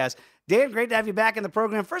Podcast. Dan, great to have you back in the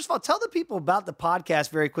program. First of all, tell the people about the podcast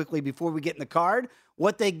very quickly before we get in the card,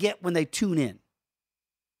 what they get when they tune in.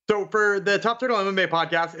 So for the Top Turtle MMA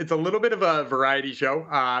podcast, it's a little bit of a variety show.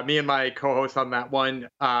 Me and my co-host on that one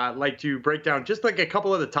like to break down just like a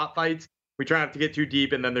couple of the top fights. We try not to get too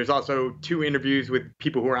deep. And then there's also 2 interviews with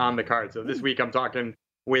people who are on the card. So this week I'm talking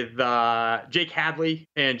with Jake Hadley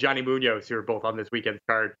and Johnny Munoz, who are both on this weekend's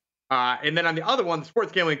card. And then on the other one, the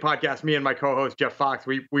Sports Gambling Podcast, me and my co-host Jeff Fox,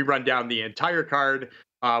 we run down the entire card.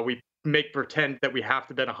 We make pretend that we have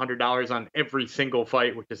to bet $100 on every single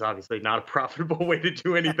fight, which is obviously not a profitable way to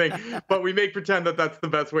do anything, but we make pretend that that's the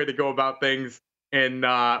best way to go about things. And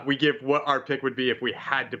we give what our pick would be if we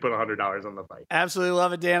had to put $100 on the fight. Absolutely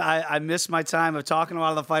love it, Dan. I miss my time of talking to a lot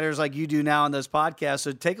of the fighters like you do now on those podcasts.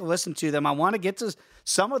 So take a listen to them. I want to get to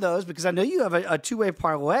some of those because I know you have a two-way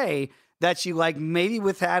parlay that you like, maybe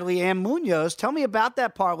with Hadley and Munoz. Tell me about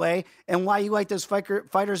that parlay and why you like those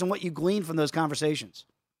fighters and what you glean from those conversations.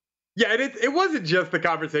 Yeah, and it wasn't just the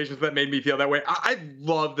conversations that made me feel that way. I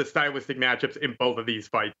love the stylistic matchups in both of these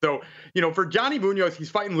fights. So, for Johnny Munoz, he's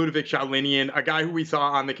fighting Ludovic Shalinian, a guy who we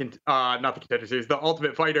saw on the, not the Contender Series, the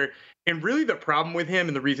Ultimate Fighter. And really the problem with him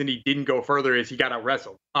and the reason he didn't go further is he got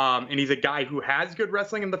out-wrestled. And he's a guy who has good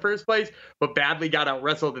wrestling in the first place, but badly got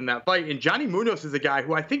out-wrestled in that fight. And Johnny Munoz is a guy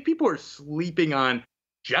who I think people are sleeping on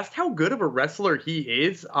just how good of a wrestler he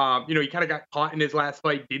is. He kind of got caught in his last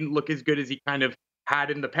fight, didn't look as good as he kind of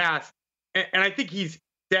had in the past. And I think he's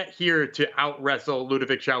set here to out-wrestle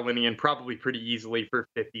Ludovic Shalinian probably pretty easily for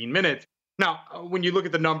 15 minutes. Now, when you look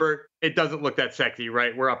at the number, it doesn't look that sexy,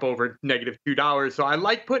 right? We're up over -$2. So I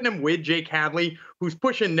like putting him with Jake Hadley, who's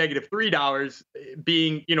pushing -$3,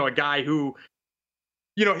 being, a guy who,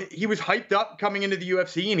 he was hyped up coming into the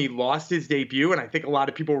UFC and he lost his debut. And I think a lot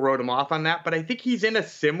of people wrote him off on that. But I think he's in a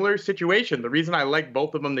similar situation. The reason I like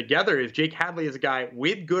both of them together is Jake Hadley is a guy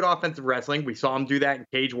with good offensive wrestling. We saw him do that in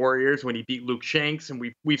Cage Warriors when he beat Luke Shanks.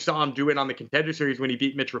 And we saw him do it on the Contender Series when he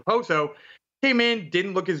beat Mitch Raposo. Came in,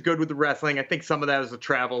 didn't look as good with the wrestling. I think some of that is the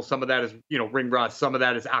travel. Some of that is, ring rust. Some of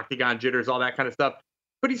that is octagon jitters, all that kind of stuff.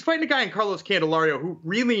 But he's fighting a guy in Carlos Candelario who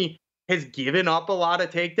really has given up a lot of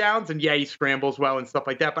takedowns. And yeah, he scrambles well and stuff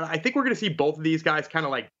like that. But I think we're going to see both of these guys kind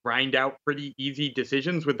of like grind out pretty easy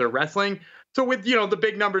decisions with their wrestling. So with, the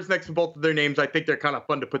big numbers next to both of their names, I think they're kind of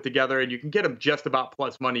fun to put together and you can get them just about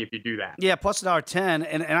plus money if you do that. Yeah, plus $1.10.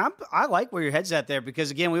 And I like where your head's at there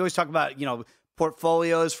because again, we always talk about,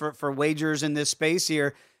 portfolios for wagers in this space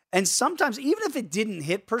here. And sometimes, even if it didn't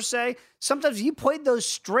hit per se, sometimes you played those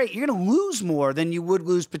straight, you're going to lose more than you would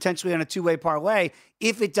lose potentially on a two-way parlay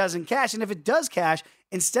if it doesn't cash. And if it does cash,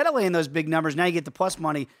 instead of laying those big numbers, now you get the plus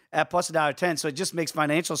money at plus $1.10. So it just makes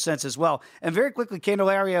financial sense as well. And very quickly,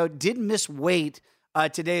 Candelario did miss weight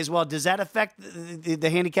today as well. Does that affect the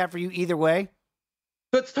handicap for you either way?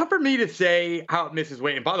 So it's tough for me to say how it misses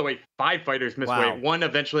weight. And by the way, 5 fighters missed weight. One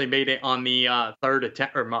eventually made it on the third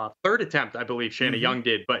attempt, I believe Shanna Young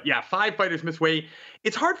did. But yeah, 5 fighters missed weight.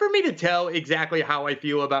 It's hard for me to tell exactly how I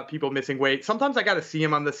feel about people missing weight. Sometimes I got to see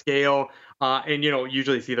them on the scale and,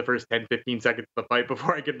 usually see the first 10, 15 seconds of the fight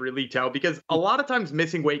before I can really tell. Because a lot of times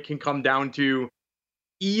missing weight can come down to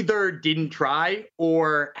either didn't try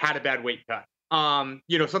or had a bad weight cut.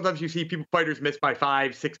 Sometimes you see fighters miss by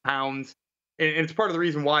 5, 6 pounds. And it's part of the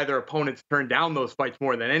reason why their opponents turn down those fights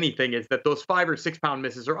more than anything is that those 5 or 6 pound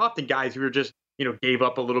misses are often guys who are just, gave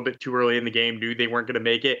up a little bit too early in the game, knew they weren't going to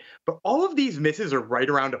make it. But all of these misses are right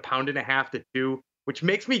around 1.5 to 2 pounds. which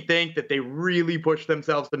makes me think that they really pushed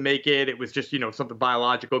themselves to make it. It was just, something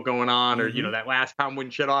biological going on, or, that last pound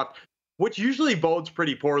wouldn't shut off, which usually bodes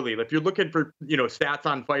pretty poorly. If you're looking for, stats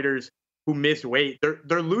on fighters who miss weight,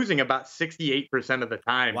 they're losing about 68% of the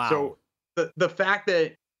time. Wow. So the fact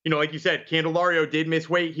that, like you said, Candelario did miss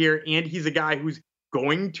weight here, and he's a guy who's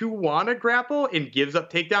going to want to grapple and gives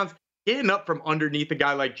up takedowns, getting up from underneath a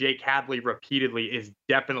guy like Jake Hadley repeatedly is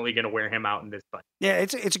definitely going to wear him out in this fight. Yeah,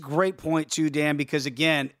 it's a great point too, Dan, because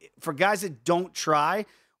again, for guys that don't try,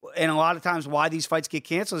 and a lot of times why these fights get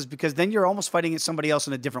canceled is because then you're almost fighting at somebody else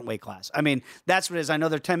in a different weight class. I mean, that's what it is. I know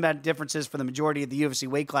there are 10 bad differences for the majority of the UFC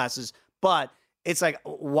weight classes, but it's like,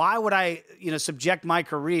 why would I, subject my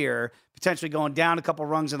career potentially going down a couple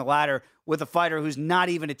rungs in the ladder with a fighter who's not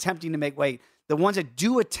even attempting to make weight? The ones that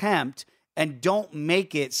do attempt and don't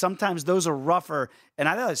make it, sometimes those are rougher. And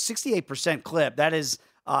I thought a 68% clip, that is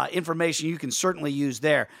information you can certainly use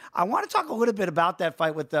there. I want to talk a little bit about that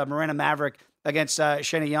fight with Miranda Maverick against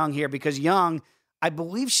Shayna Young here, because Young, I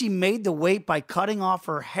believe she made the weight by cutting off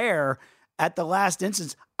her hair at the last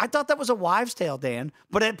instance. I thought that was a wives' tale, Dan,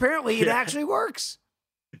 but apparently it actually works.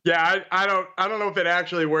 Yeah, I don't know if it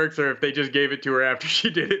actually works or if they just gave it to her after she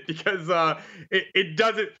did it, because it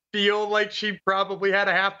doesn't feel like she probably had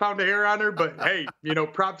a half pound of hair on her. But hey,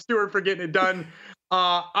 props to her for getting it done.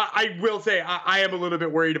 I will say I am a little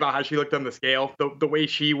bit worried about how she looked on the scale. The way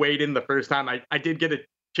she weighed in the first time, I did get a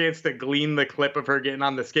chance to glean the clip of her getting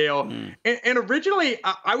on the scale. And originally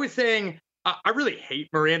I was saying, I really hate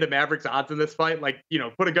Miranda Maverick's odds in this fight. Like,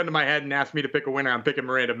 put a gun to my head and ask me to pick a winner, I'm picking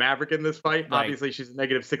Miranda Maverick in this fight. Right. Obviously, she's a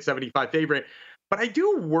negative 675 favorite. But I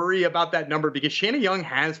do worry about that number because Shayna Young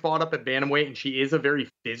has fought up at bantamweight, and she is a very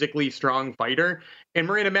physically strong fighter. And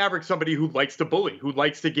Miranda Maverick's somebody who likes to bully, who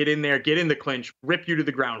likes to get in there, get in the clinch, rip you to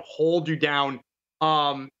the ground, hold you down.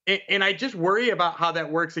 And I just worry about how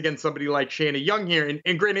that works against somebody like Shayna Young here.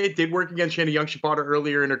 And granted, it did work against Shayna Young. She fought her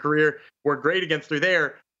earlier in her career, worked great against her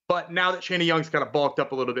there. But now that Shayna Young's kind of bulked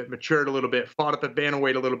up a little bit, matured a little bit, fought up at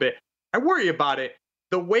bantamweight a little bit, I worry about it.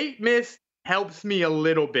 The weight miss helps me a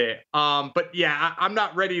little bit. But yeah, I'm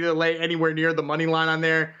not ready to lay anywhere near the money line on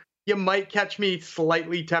there. You might catch me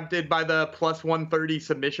slightly tempted by the plus 130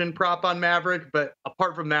 submission prop on Maverick. But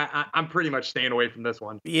apart from that, I'm pretty much staying away from this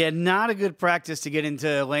one. Yeah, not a good practice to get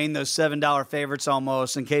into laying those $7 favorites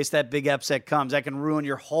almost in case that big upset comes. That can ruin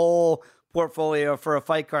your whole portfolio for a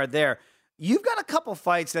fight card there. You've got a couple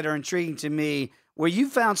fights that are intriguing to me where you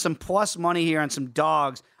found some plus money here on some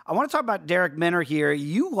dogs. I want to talk about Darrick Minner here.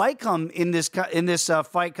 You like him in this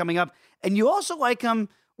fight coming up, and you also like him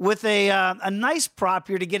with a nice prop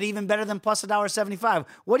here to get even better than plus $1.75.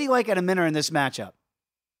 What do you like out of Minner in this matchup?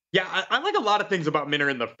 Yeah, I like a lot of things about Minner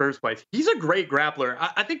in the first place. He's a great grappler.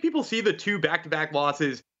 I think people see the two back-to-back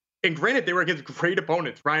losses, and granted, they were against great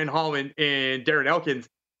opponents, Ryan Hall and Darren Elkins.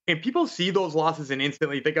 And people see those losses and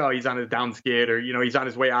instantly think, oh, he's on his down skid, or, he's on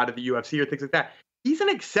his way out of the UFC or things like that. He's an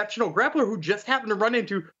exceptional grappler who just happened to run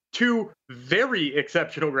into two very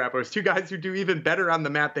exceptional grapplers, two guys who do even better on the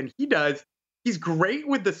mat than he does. He's great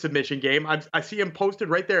with the submission game. I see him posted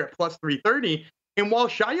right there at plus 330. And while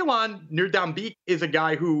Shayalan Nurdanbeek is a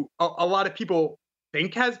guy who a lot of people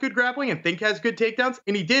think has good grappling and think has good takedowns,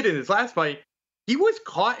 and he did in his last fight, he was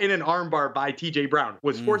caught in an armbar by TJ Brown,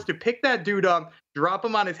 was forced to pick that dude up, drop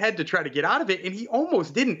him on his head to try to get out of it, and he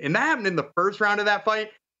almost didn't. And that happened in the first round of that fight.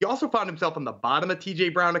 He also found himself on the bottom of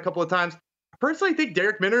TJ Brown a couple of times. I personally think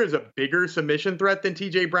Darrick Minner is a bigger submission threat than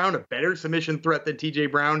TJ Brown, a better submission threat than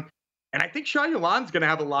TJ Brown. And I think Shayalan's going to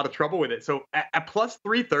have a lot of trouble with it. So at plus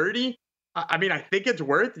 330, I mean, I think it's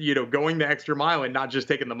worth, going the extra mile and not just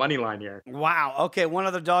taking the money line here. Wow. Okay, one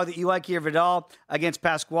other dog that you like here, Vidal against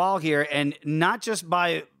Pasquale here, and not just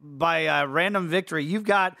by random victory. You've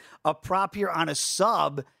got a prop here on a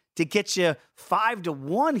sub to get you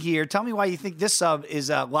 5-1 here. Tell me why you think this sub is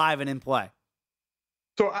live and in play.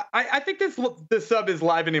 So I think this sub is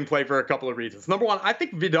live and in play for a couple of reasons. Number one, I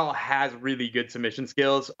think Vidal has really good submission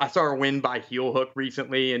skills. I saw her win by heel hook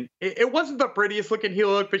recently, and it wasn't the prettiest looking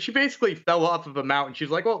heel hook, but she basically fell off of a mountain. She's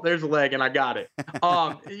like, well, there's a leg, and I got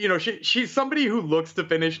it. She's somebody who looks to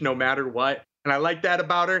finish no matter what, and I like that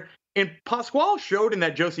about her. And Pasquale showed in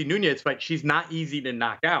that Josie Nunez fight, she's not easy to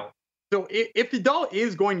knock out. So if Vidal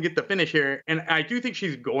is going to get the finish here, and I do think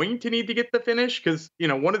she's going to need to get the finish, because,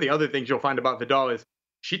 one of the other things you'll find about Vidal is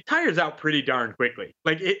she tires out pretty darn quickly.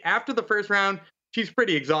 After the first round, she's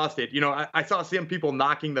pretty exhausted. I saw some people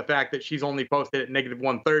knocking the fact that she's only posted at negative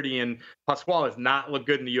 130 and Pasquale has not looked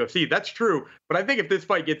good in the UFC. That's true. But I think if this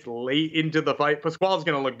fight gets late into the fight, Pasquale's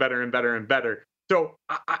going to look better and better and better. So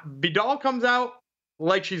Vidal comes out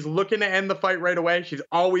like she's looking to end the fight right away. She's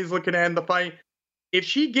always looking to end the fight. if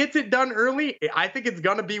she gets it done early, I think it's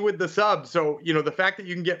going to be with the sub. So, the fact that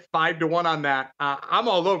you can get 5-1 on that, I'm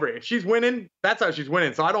all over it. If she's winning, that's how she's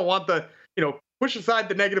winning. So I don't want the, push aside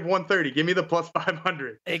the negative 130. Give me the plus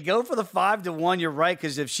 500. Hey, go for the 5-1. You're right,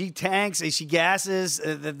 because if she tanks, if she gasses,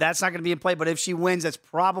 that's not going to be in play. But if she wins, that's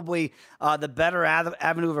probably the better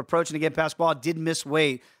avenue of approaching to get past ball. Did miss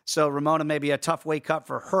weight, so Ramona may be a tough weight cut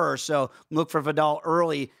for her. So look for Vidal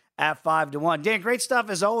early at 5-1. Dan, great stuff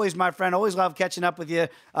as always, my friend. Always love catching up with you.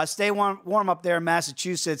 Stay warm up there in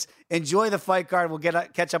Massachusetts. Enjoy the fight card. We'll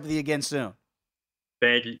catch up with you again soon.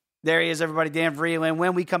 Thank you. There he is, everybody, Dan Vreeland.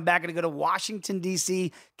 When we come back, going to go to Washington,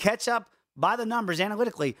 D.C., catch up by the numbers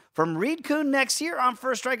analytically from Reed Kuhn next year on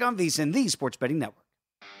First Strike on VSiN, the Sports Betting Network.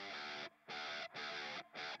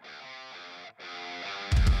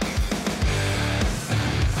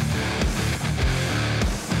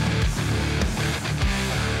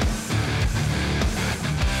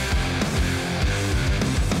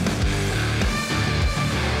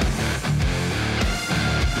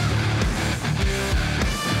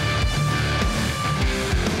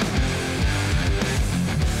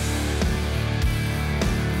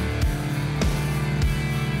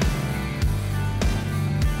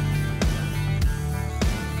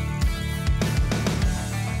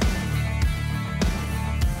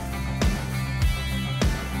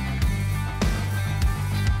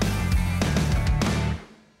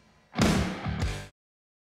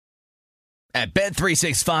 At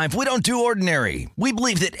Bet365, we don't do ordinary. We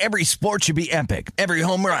believe that every sport should be epic. Every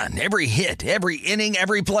home run, every hit, every inning,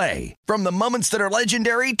 every play. From the moments that are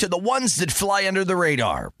legendary to the ones that fly under the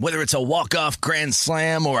radar. Whether it's a walk-off grand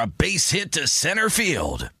slam or a base hit to center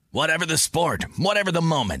field. Whatever the sport, whatever the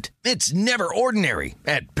moment. It's never ordinary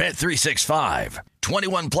at Bet365.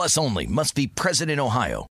 21 plus only. Must be present in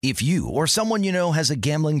Ohio. If you or someone you know has a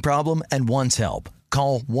gambling problem and wants help,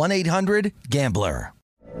 call 1-800-GAMBLER.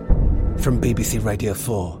 From BBC Radio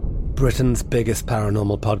 4, Britain's biggest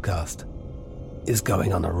paranormal podcast is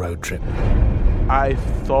going on a road trip. I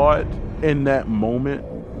thought in that moment,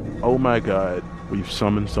 oh my God, we've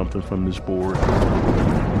summoned something from this board.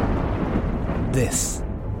 This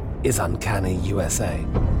is Uncanny USA.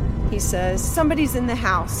 He says, somebody's in the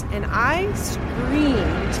house, and I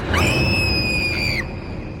screamed.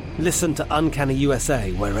 Listen to Uncanny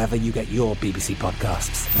USA wherever you get your BBC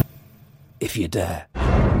podcasts, if you dare.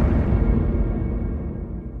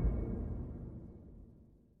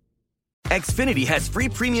 Xfinity has free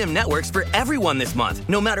premium networks for everyone this month,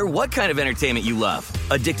 no matter what kind of entertainment you love.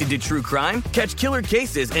 Addicted to true crime? Catch killer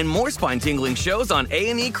cases and more spine-tingling shows on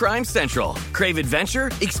A&E Crime Central. Crave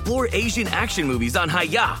adventure? Explore Asian action movies on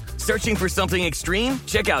Hi-YAH. Searching for something extreme?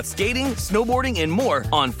 Check out skating, snowboarding, and more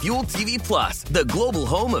on Fuel TV Plus, the global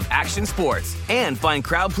home of action sports. And find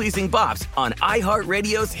crowd-pleasing bops on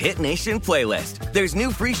iHeartRadio's Hit Nation playlist. There's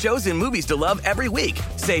new free shows and movies to love every week.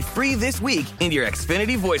 Say free this week in your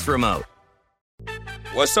Xfinity voice remote.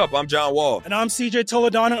 What's up? I'm John Wall. And I'm CJ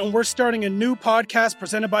Toledano, and we're starting a new podcast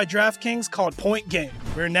presented by DraftKings called Point Game.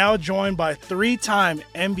 We're now joined by three-time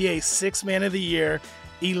NBA Sixth Man of the Year,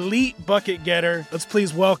 elite bucket getter. Let's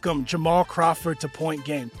please welcome Jamal Crawford to Point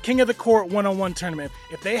Game. King of the Court one-on-one tournament.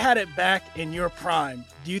 If they had it back in your prime,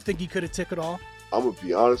 do you think you could have took it all? I'm going to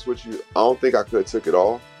be honest with you. I don't think I could have took it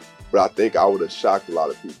all, but I think I would have shocked a lot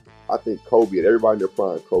of people. I think Kobe and everybody in their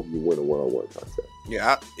prime, Kobe would win a one-on-one contest.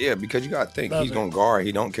 Yeah, because you got to think, he's going to guard.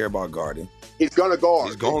 He don't care about guarding. He's going to guard.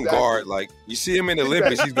 He's going to guard. Like, you see him in the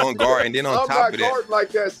Olympics, he's going to guard. And then on top of that. I'm not guarding like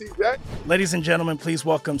that, CJ. Ladies and gentlemen, please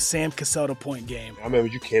welcome Sam Cassell to Point Game. I remember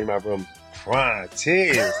you came to my room crying,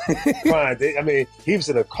 tears, crying. I mean, he was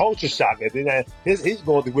in a culture shock. And then he's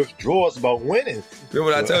going through withdrawals about winning.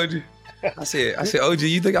 Remember what I told you? I said, OG,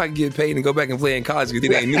 you think I can get paid and go back and play in college because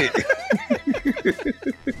it ain't it?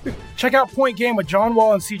 Check out Point Game with John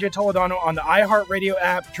Wall and CJ Toledano on the iHeartRadio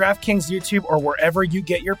app, DraftKings YouTube, or wherever you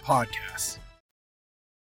get your podcasts.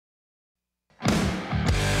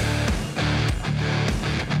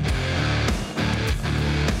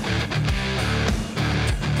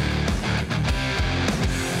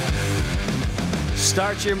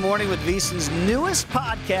 Start your morning with VSiN's newest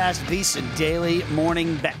podcast, VSiN Daily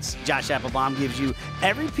Morning Bets. Josh Applebaum gives you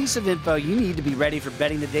every piece of info you need to be ready for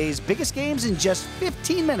betting the day's biggest games in just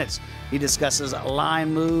 15 minutes. He discusses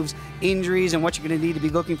line moves, injuries, and what you're going to need to be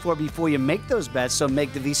looking for before you make those bets. So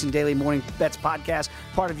make the VSiN Daily Morning Bets podcast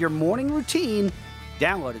part of your morning routine.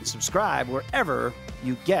 Download and subscribe wherever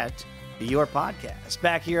you get your podcast.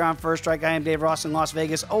 Back here on First Strike, I am Dave Ross in Las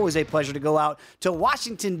Vegas. Always a pleasure to go out to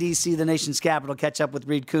Washington, D.C., the nation's capital, catch up with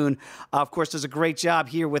Reed Kuhn. Of course, does a great job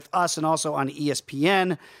here with us and also on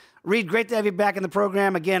ESPN. Reed, great to have you back in the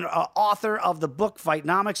program. Again, author of the book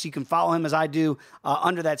Fightnomics. You can follow him as I do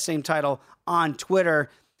under that same title on Twitter.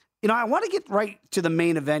 You know, I want to get right to the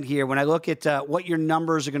main event here. When I look at what your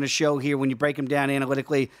numbers are going to show here when you break them down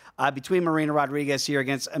analytically between Marina Rodriguez here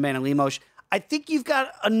against Amanda Lemos, I think you've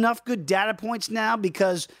got enough good data points now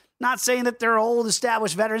because not saying that they're old,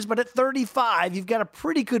 established veterans, but at 35, you've got a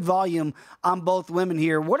pretty good volume on both women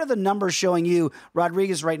here. What are the numbers showing you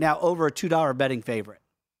Rodriguez right now over a $2 betting favorite?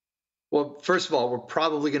 Well, first of all, we're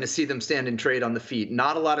probably going to see them stand and trade on the feet.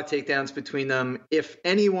 Not a lot of takedowns between them. If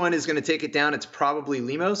anyone is going to take it down, it's probably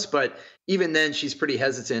Lemos, but even then she's pretty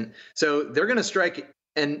hesitant. So they're going to strike,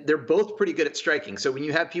 and they're both pretty good at striking. So when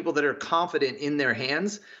you have people that are confident in their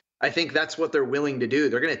hands, I think that's what they're willing to do.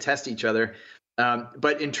 They're going to test each other.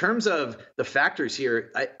 But in terms of the factors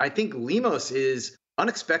here, I think Lemos is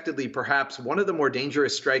unexpectedly perhaps one of the more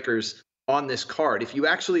dangerous strikers on this card. If you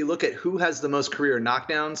actually look at who has the most career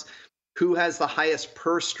knockdowns, who has the highest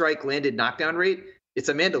per strike landed knockdown rate, it's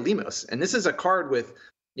Amanda Lemos. And this is a card with,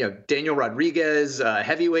 Daniel Rodriguez,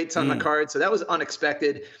 heavyweights on the card. So that was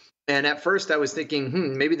unexpected. And at first I was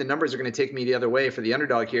thinking, maybe the numbers are going to take me the other way for the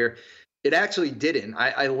underdog here. It actually didn't.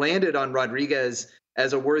 I landed on Rodriguez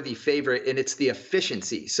as a worthy favorite, and it's the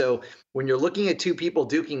efficiency. So when you're looking at two people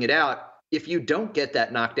duking it out, if you don't get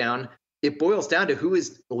that knockdown, it boils down to who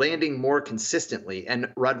is landing more consistently.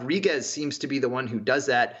 And Rodriguez seems to be the one who does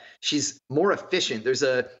that. She's more efficient. There's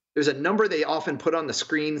a number they often put on the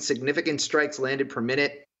screen, significant strikes landed per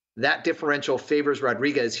minute. That differential favors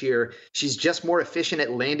Rodriguez here. She's just more efficient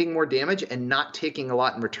at landing more damage and not taking a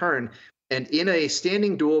lot in return. And in a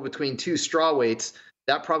standing duel between two strawweights,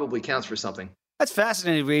 that probably counts for something. That's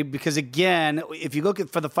fascinating, Reed, because again, if you look at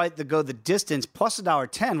for the fight to go the distance, plus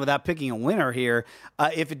 $1.10 without picking a winner here,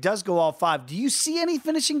 if it does go all five, do you see any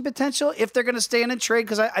finishing potential if they're going to stay in and trade?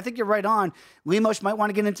 Because I think you're right on. Lemos might want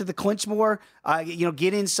to get into the clinch more,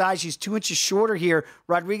 get inside. She's 2 inches shorter here.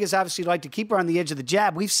 Rodriguez obviously like to keep her on the edge of the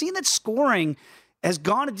jab. We've seen that scoring has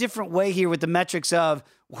gone a different way here with the metrics of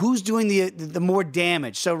who's doing the more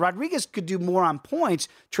damage. So Rodriguez could do more on points,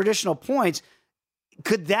 traditional points.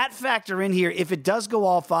 Could that factor in here if it does go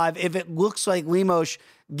all five, if it looks like Lemos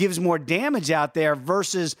gives more damage out there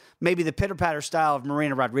versus maybe the pitter-patter style of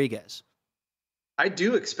Marina Rodriguez? I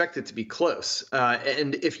do expect it to be close.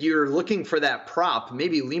 And if you're looking for that prop,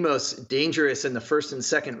 maybe Lemos dangerous in the first and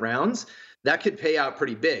second rounds, that could pay out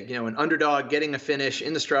pretty big. An underdog getting a finish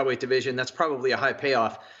in the strawweight division, that's probably a high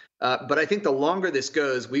payoff. But I think the longer this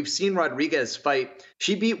goes, we've seen Rodriguez fight.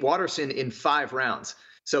 She beat Waterson in 5 rounds.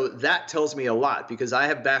 So that tells me a lot because I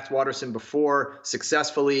have backed Waterson before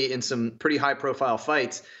successfully in some pretty high-profile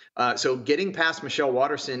fights. So getting past Michelle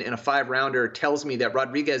Waterson in a 5-rounder tells me that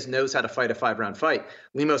Rodriguez knows how to fight a 5-round fight.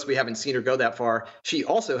 Lemos, we haven't seen her go that far. She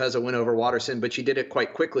also has a win over Waterson, but she did it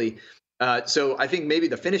quite quickly. So I think maybe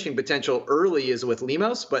the finishing potential early is with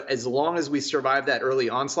Lemos, but as long as we survive that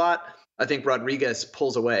early onslaught, I think Rodriguez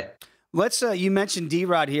pulls away. Let's. You mentioned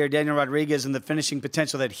D-Rod here, Daniel Rodriguez, and the finishing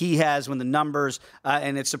potential that he has when the numbers,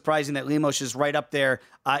 and it's surprising that Lemos is right up there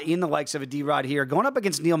in the likes of a D-Rod here. Going up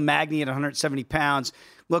against Neil Magny at 170 pounds.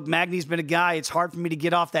 Look, Magny's been a guy, it's hard for me to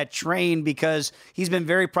get off that train because he's been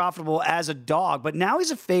very profitable as a dog, but now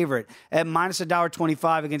he's a favorite at minus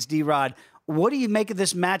 $1.25 against D-Rod. What do you make of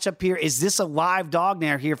this matchup here? Is this a live dog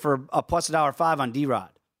now here for a plus $1.05 on D-Rod?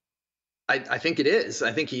 I think it is.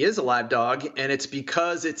 I think he is a live dog, and it's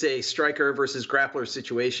because it's a striker versus grappler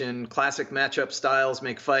situation. Classic matchup styles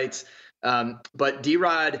make fights. But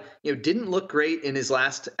D-Rod, didn't look great in his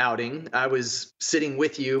last outing. I was sitting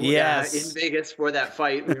with you in Vegas for that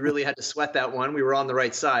fight. We really had to sweat that one. We were on the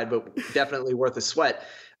right side, but definitely worth a sweat.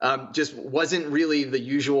 Just wasn't really the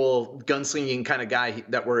usual gunslinging kind of guy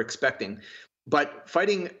that we're expecting. But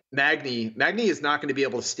fighting Magny is not going to be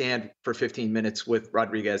able to stand for 15 minutes with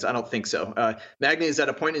Rodriguez. I don't think so. Magny is at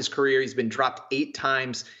a point in his career, he's been dropped 8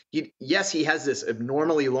 times. He has this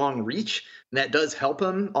abnormally long reach, and that does help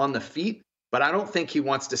him on the feet. But I don't think he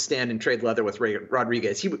wants to stand and trade leather with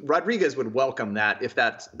Rodriguez. Rodriguez would welcome that if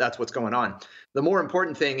that's what's going on. The more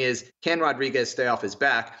important thing is, can Rodriguez stay off his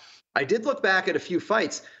back? I did look back at a few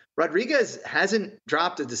fights. Rodriguez hasn't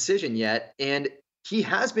dropped a decision yet, and he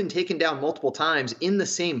has been taken down multiple times in the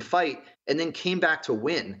same fight and then came back to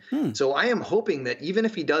win. So I am hoping that even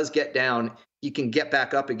if he does get down, he can get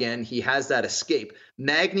back up again. He has that escape.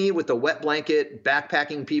 Magny with the wet blanket,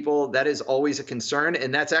 backpacking people, that is always a concern.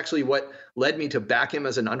 And that's actually what led me to back him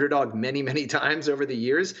as an underdog many, many times over the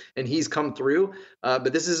years. And he's come through.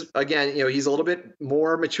 But this is, again, he's a little bit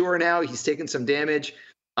more mature now. He's taken some damage.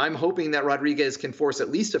 I'm hoping that Rodriguez can force at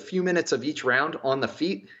least a few minutes of each round on the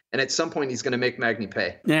feet, and at some point he's going to make Magny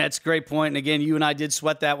pay. Yeah, it's a great point. And again, you and I did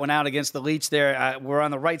sweat that one out against the Leach there. We're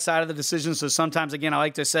on the right side of the decision, so sometimes, again, I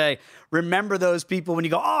like to say, remember those people when you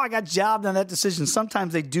go, oh, I got jobbed on that decision.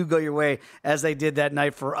 Sometimes they do go your way, as they did that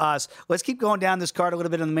night for us. Let's keep going down this card a little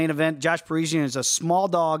bit in the main event. Josh Parisian is a small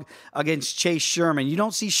dog against Chase Sherman. You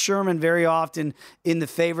don't see Sherman very often in the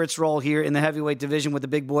favorites role here in the heavyweight division with the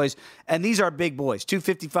big boys, and these are big boys,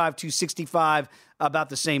 255, 265, about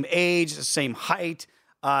the same age, the same height.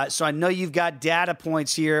 So I know you've got data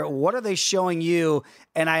points here. What are they showing you?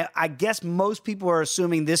 And I guess most people are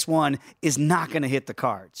assuming this one is not going to hit the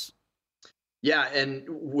cards. Yeah, and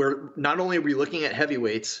we're not only are we looking at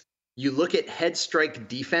heavyweights, you look at head strike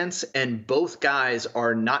defense, and both guys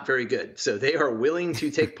are not very good. So they are willing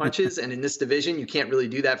to take punches, and in this division, you can't really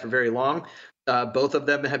do that for very long. Both of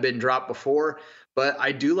them have been dropped before. But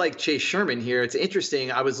I do like Chase Sherman here. It's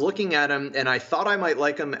interesting. I was looking at him, and I thought I might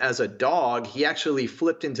like him as a dog. He actually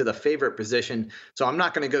flipped into the favorite position. So I'm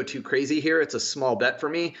not going to go too crazy here. It's a small bet for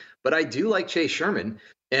me. But I do like Chase Sherman.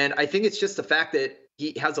 And I think it's just the fact that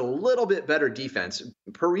he has a little bit better defense.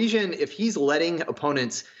 Parisian, if he's letting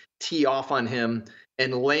opponents tee off on him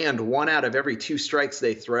and land 1 out of every 2 strikes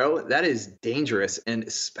they throw, that is dangerous. And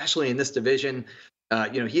especially in this division,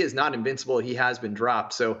 he is not invincible. He has been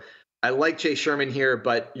dropped. So I like Chase Sherman here,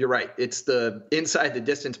 but you're right. It's the inside the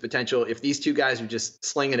distance potential. If these two guys are just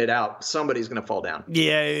slinging it out, somebody's going to fall down.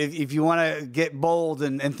 Yeah, if you want to get bold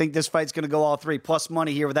and think this fight's going to go all 3, plus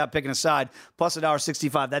money here without picking a side, plus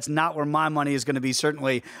 $1.65. That's not where my money is going to be,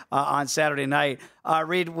 certainly on Saturday night.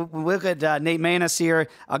 Reed, we look at Nate Maness here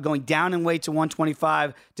going down in weight to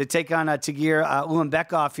 125 to take on Tagir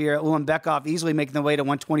Ulanbekov here. Ulanbekov easily making the way to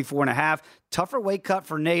 124.5. Tougher weight cut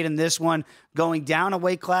for Nate in this one, going down a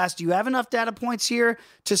weight class. Do you have enough data points here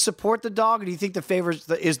to support the dog, or do you think the favorite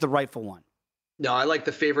is the rightful one? No, I like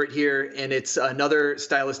the favorite here, and it's another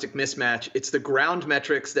stylistic mismatch. It's the ground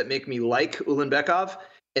metrics that make me like Ulanbekov.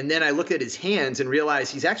 And then I look at his hands and realize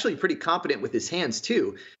he's actually pretty competent with his hands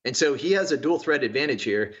too. And so he has a dual threat advantage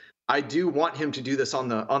here. I do want him to do this on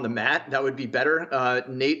the mat. That would be better.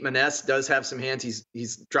 Nate Maness does have some hands.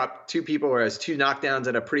 He's dropped 2 people or has 2 knockdowns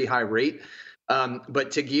at a pretty high rate.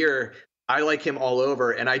 But Tagir, I like him all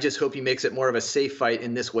over, and I just hope he makes it more of a safe fight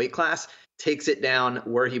in this weight class, takes it down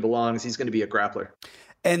where he belongs. He's going to be a grappler.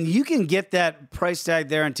 And you can get that price tag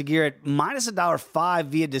there on Tagir at minus $1.05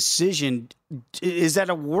 via decision. Is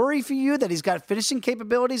that a worry for you that he's got finishing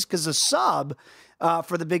capabilities? Because the sub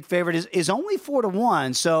for the big favorite is only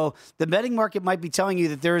 4-1. So the betting market might be telling you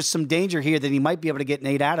that there is some danger here that he might be able to get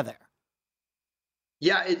Nate out of there.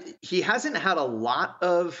 Yeah, he hasn't had a lot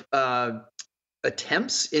of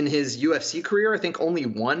attempts in his UFC career. I think only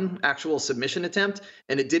 1 actual submission attempt,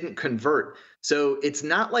 and it didn't convert. So it's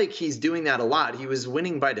not like he's doing that a lot. He was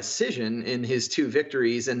winning by decision in his 2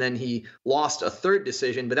 victories, and then he lost a 3rd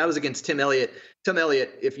decision, but that was against Tim Elliott. Tim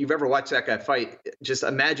Elliott, if you've ever watched that guy fight, just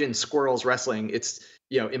imagine squirrels wrestling. It's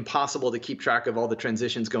impossible to keep track of all the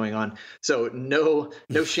transitions going on. So no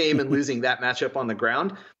shame in losing that matchup on the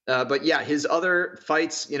ground. But yeah, his other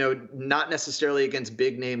fights, not necessarily against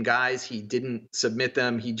big name guys. He didn't submit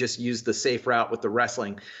them. He just used the safe route with the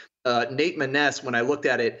wrestling. Nate Maness, when I looked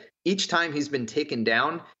at it, each time he's been taken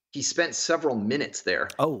down, he spent several minutes there.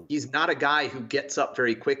 Oh, he's not a guy who gets up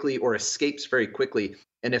very quickly or escapes very quickly.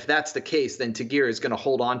 And if that's the case, then Tagir is going to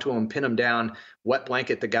hold on to him, pin him down, wet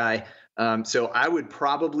blanket the guy. So I would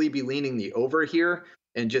probably be leaning the over here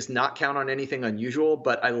and just not count on anything unusual.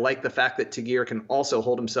 But I like the fact that Tagir can also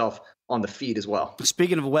hold himself on the feet as well.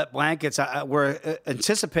 Speaking of wet blankets, we're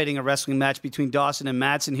anticipating a wrestling match between Dawson and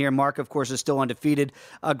Madsen here. Mark, of course, is still undefeated.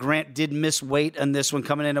 Grant did miss weight on this one,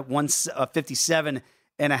 coming in at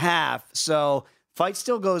 157.5. So fight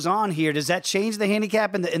still goes on here. Does that change the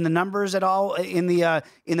handicap in the numbers at all in the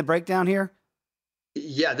breakdown here?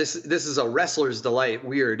 Yeah, this is a wrestler's delight.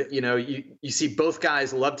 Weird. You see both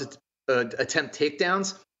guys love to attempt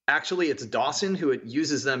takedowns. Actually, it's Dawson who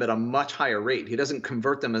uses them at a much higher rate. He doesn't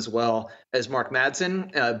convert them as well as Mark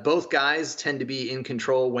Madsen. Both guys tend to be in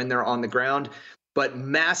control when they're on the ground, but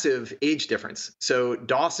massive age difference. So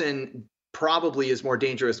Dawson probably is more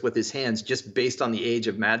dangerous with his hands just based on the age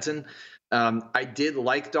of Madsen. I did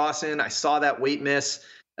like Dawson. I saw that weight miss.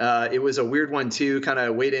 It was a weird one too, kind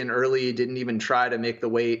of weighed in early, didn't even try to make the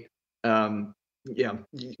weight. You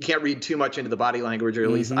can't read too much into the body language, or at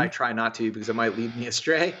least I try not to, because it might lead me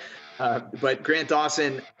astray. But Grant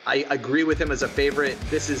Dawson, I agree with him as a favorite.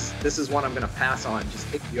 This is one I'm going to pass on.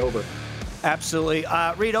 Just take the over. Absolutely.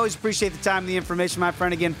 Reed, always appreciate the time and the information, my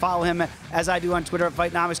friend. Again, follow him as I do on Twitter at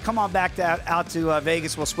Fightnomics. Come on back out to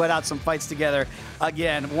Vegas. We'll sweat out some fights together.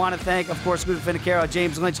 Again, want to thank, of course, Ludo Finicaro,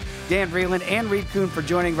 James Lynch, Dan Vreeland, and Reed Kuhn for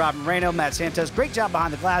joining. Robin Moreno, Matt Santos. Great job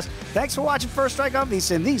behind the glass. Thanks for watching First Strike on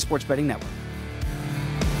VSiN, the Sports Betting Network.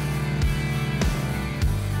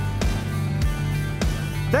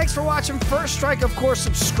 Thanks for watching First Strike. Of course,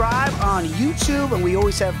 subscribe on YouTube, and we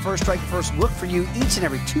always have First Strike First Look for you each and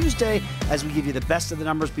every Tuesday as we give you the best of the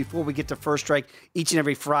numbers before we get to First Strike each and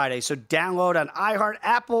every Friday. So download on iHeart,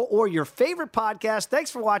 Apple, or your favorite podcast. Thanks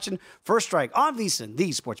for watching First Strike on VSiN,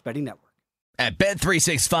 the Sports Betting Network. At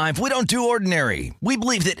Bet365, we don't do ordinary. We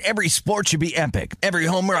believe that every sport should be epic. Every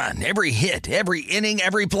home run, every hit, every inning,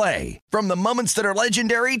 every play. From the moments that are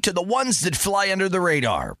legendary to the ones that fly under the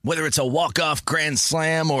radar. Whether it's a walk-off grand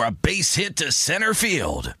slam or a base hit to center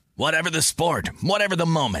field. Whatever the sport, whatever the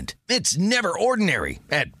moment. It's never ordinary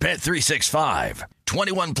at Bet365.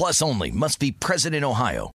 21 plus only. Must be present in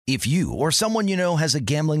Ohio. If you or someone you know has a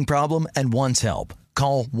gambling problem and wants help,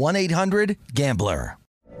 call 1-800-GAMBLER.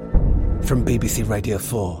 From BBC Radio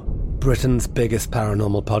 4, Britain's biggest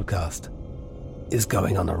paranormal podcast is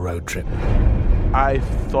going on a road trip. I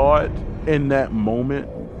thought in that moment,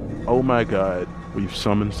 oh my God, we've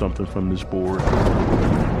summoned something from this board.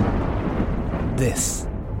 This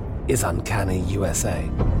is Uncanny USA.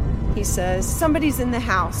 He says, somebody's in the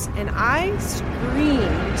house, and I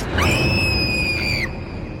screamed.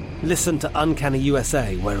 Listen to Uncanny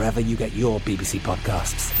USA wherever you get your BBC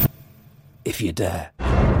podcasts, if you dare.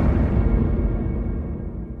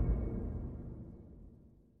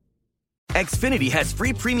 Xfinity has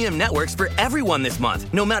free premium networks for everyone this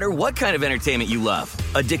month, no matter what kind of entertainment you love.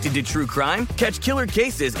 Addicted to true crime? Catch killer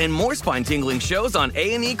cases and more spine-tingling shows on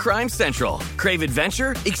A&E Crime Central. Crave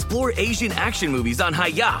adventure? Explore Asian action movies on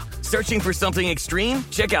Hi-YAH. Searching for something extreme?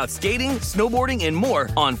 Check out skating, snowboarding, and more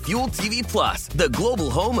on Fuel TV Plus, the global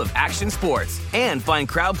home of action sports. And find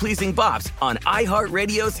crowd-pleasing bops on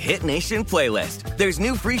iHeartRadio's Hit Nation playlist. There's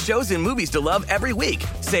new free shows and movies to love every week.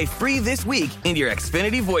 Say free this week in your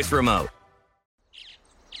Xfinity voice remote.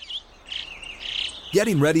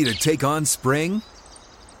 Getting ready to take on spring?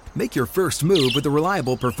 Make your first move with the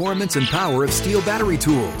reliable performance and power of Steel battery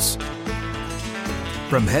tools.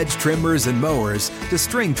 From hedge trimmers and mowers to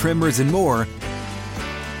string trimmers and more,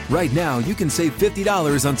 right now you can save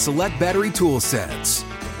 $50 on select battery tool sets.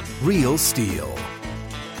 Real Steel.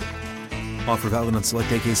 Offer valid on select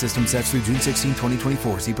AK system sets through June 16,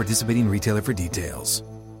 2024. See participating retailer for details.